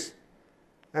 Imagine this.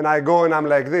 And I go and I'm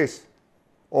like this.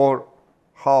 Or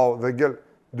how the girl,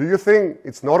 do you think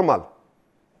it's normal?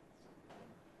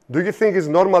 Do you think it's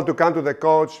normal to come to the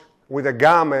coach with a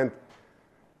gum and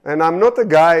I'm not a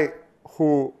guy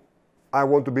who I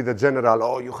want to be the general,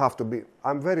 oh, you have to be.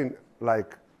 I'm very,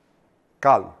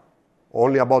 calm.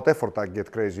 Only about effort I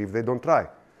get crazy if they don't try.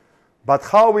 But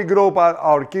how we grow up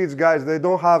our kids, guys, they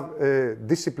don't have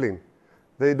discipline.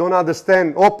 They don't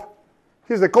understand,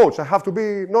 he's the coach, I have to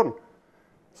be normal.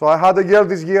 So I had a girl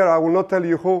this year, I will not tell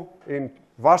you who, in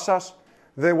Varsas.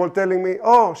 They were telling me,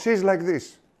 oh, she's like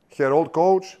this. Her old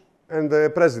coach and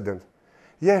the president.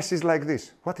 Yes, she's like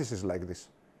this. What is this like this?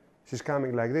 She's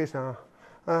coming like this.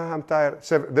 I'm tired.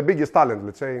 The biggest talent,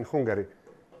 let's say, in Hungary.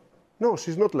 No,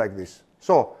 she's not like this.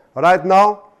 So right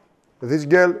now, this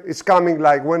girl is coming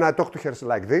like when I talk to her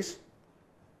like this.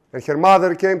 And her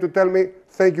mother came to tell me,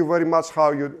 thank you very much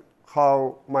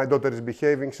how my daughter is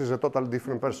behaving. She's a totally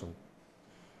different person.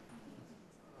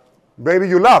 Maybe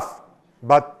you laugh,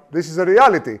 but this is a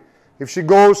reality. If she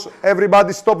goes,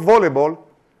 everybody stop volleyball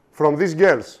from these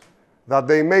girls, that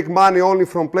they make money only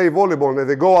from play volleyball, and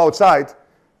they go outside,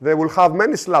 they will have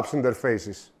many slaps in their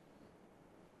faces.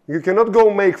 You cannot go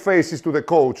make faces to the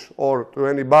coach or to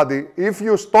anybody. If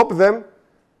you stop them,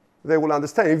 they will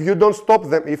understand. If you don't stop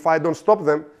them, if I don't stop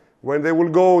them, when they will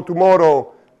go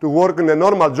tomorrow to work in a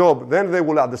normal job, then they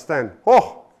will understand.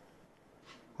 Oh,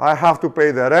 I have to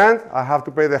pay the rent, I have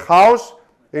to pay the house,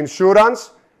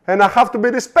 insurance, and I have to be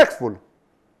respectful.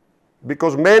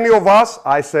 Because many of us,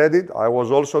 I said it, I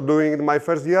was also doing it in my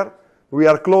first year, we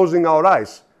are closing our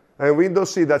eyes. And we don't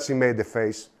see that she made the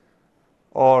face.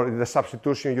 Or the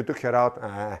substitution, you took her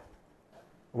out.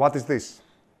 What is this?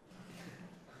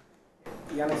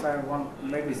 Giannis, I have one,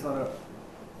 maybe it's not a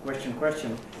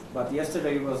question, but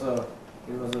yesterday it was a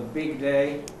big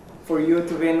day for you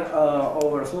to win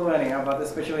over Slovenia, but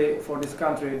especially for this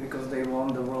country because they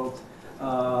won the World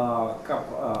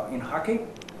Cup in hockey.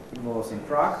 It was in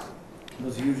Prague. It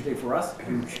was a huge day for us,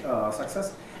 huge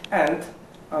success. And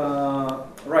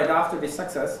right after this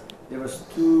success, there was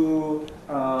two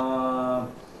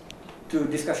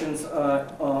discussions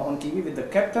on TV with the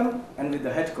captain and with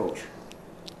the head coach.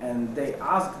 And they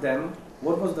asked them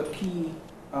what was the key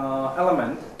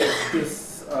element of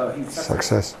this huge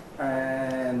success.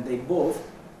 And they both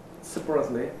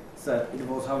separately said it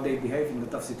was how they behave in the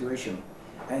tough situation.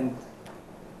 And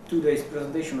today's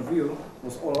presentation of you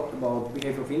was all about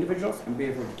behavior of individuals and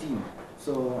behavior of the team.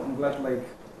 So I'm glad like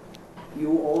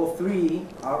you all three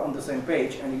are on the same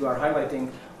page and you are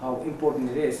highlighting how important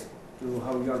it is to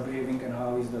how you are behaving and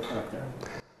how is the character.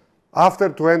 After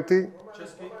 20,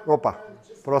 opa,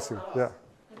 prosim, yeah.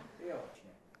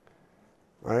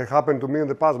 It happened to me in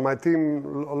the past. My team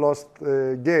lost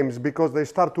games because they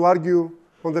start to argue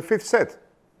on the fifth set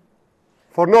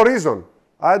for no reason.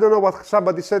 I don't know what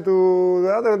somebody said to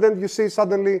the other, and then you see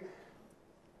suddenly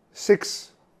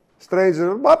 6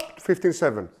 strangers,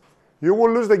 15-7. You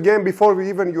will lose the game before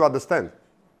even you understand.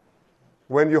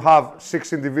 When you have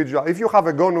 6 individuals, if you have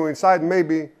a Gonu inside,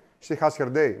 maybe she has her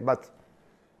day. But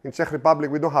in Czech Republic,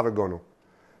 we don't have a Gonu.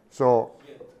 So,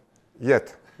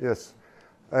 yet yes.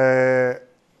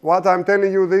 What I'm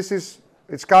telling you,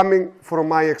 it's coming from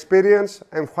my experience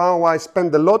and how I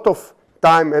spend a lot of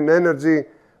time and energy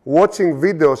watching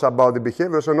videos about the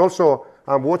behaviors, and also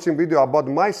I'm watching video about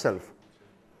myself.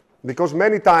 Because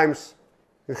many times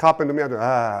it happened to me,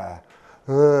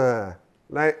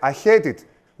 I hate it.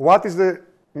 What is the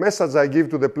message I give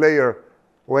to the player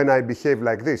when I behave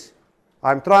like this?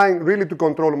 I'm trying really to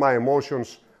control my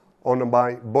emotions on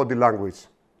my body language.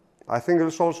 I think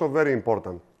it's also very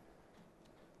important.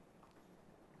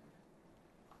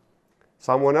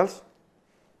 Someone else?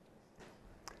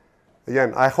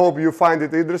 Again, I hope you find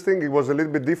it interesting. It was a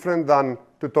little bit different than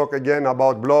to talk again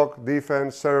about block,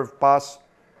 defense, serve, pass.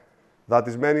 That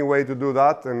is many ways to do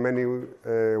that and many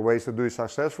ways to do it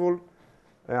successful.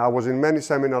 I was in many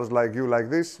seminars like you, like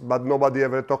this, but nobody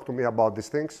ever talked to me about these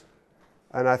things.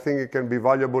 And I think it can be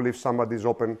valuable if somebody is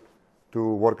open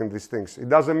to work in these things. It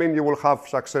doesn't mean you will have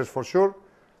success for sure,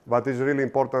 but it's really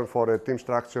important for a team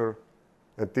structure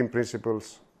and team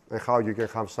principles and how you can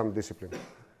have some discipline.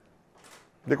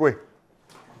 Děkuji.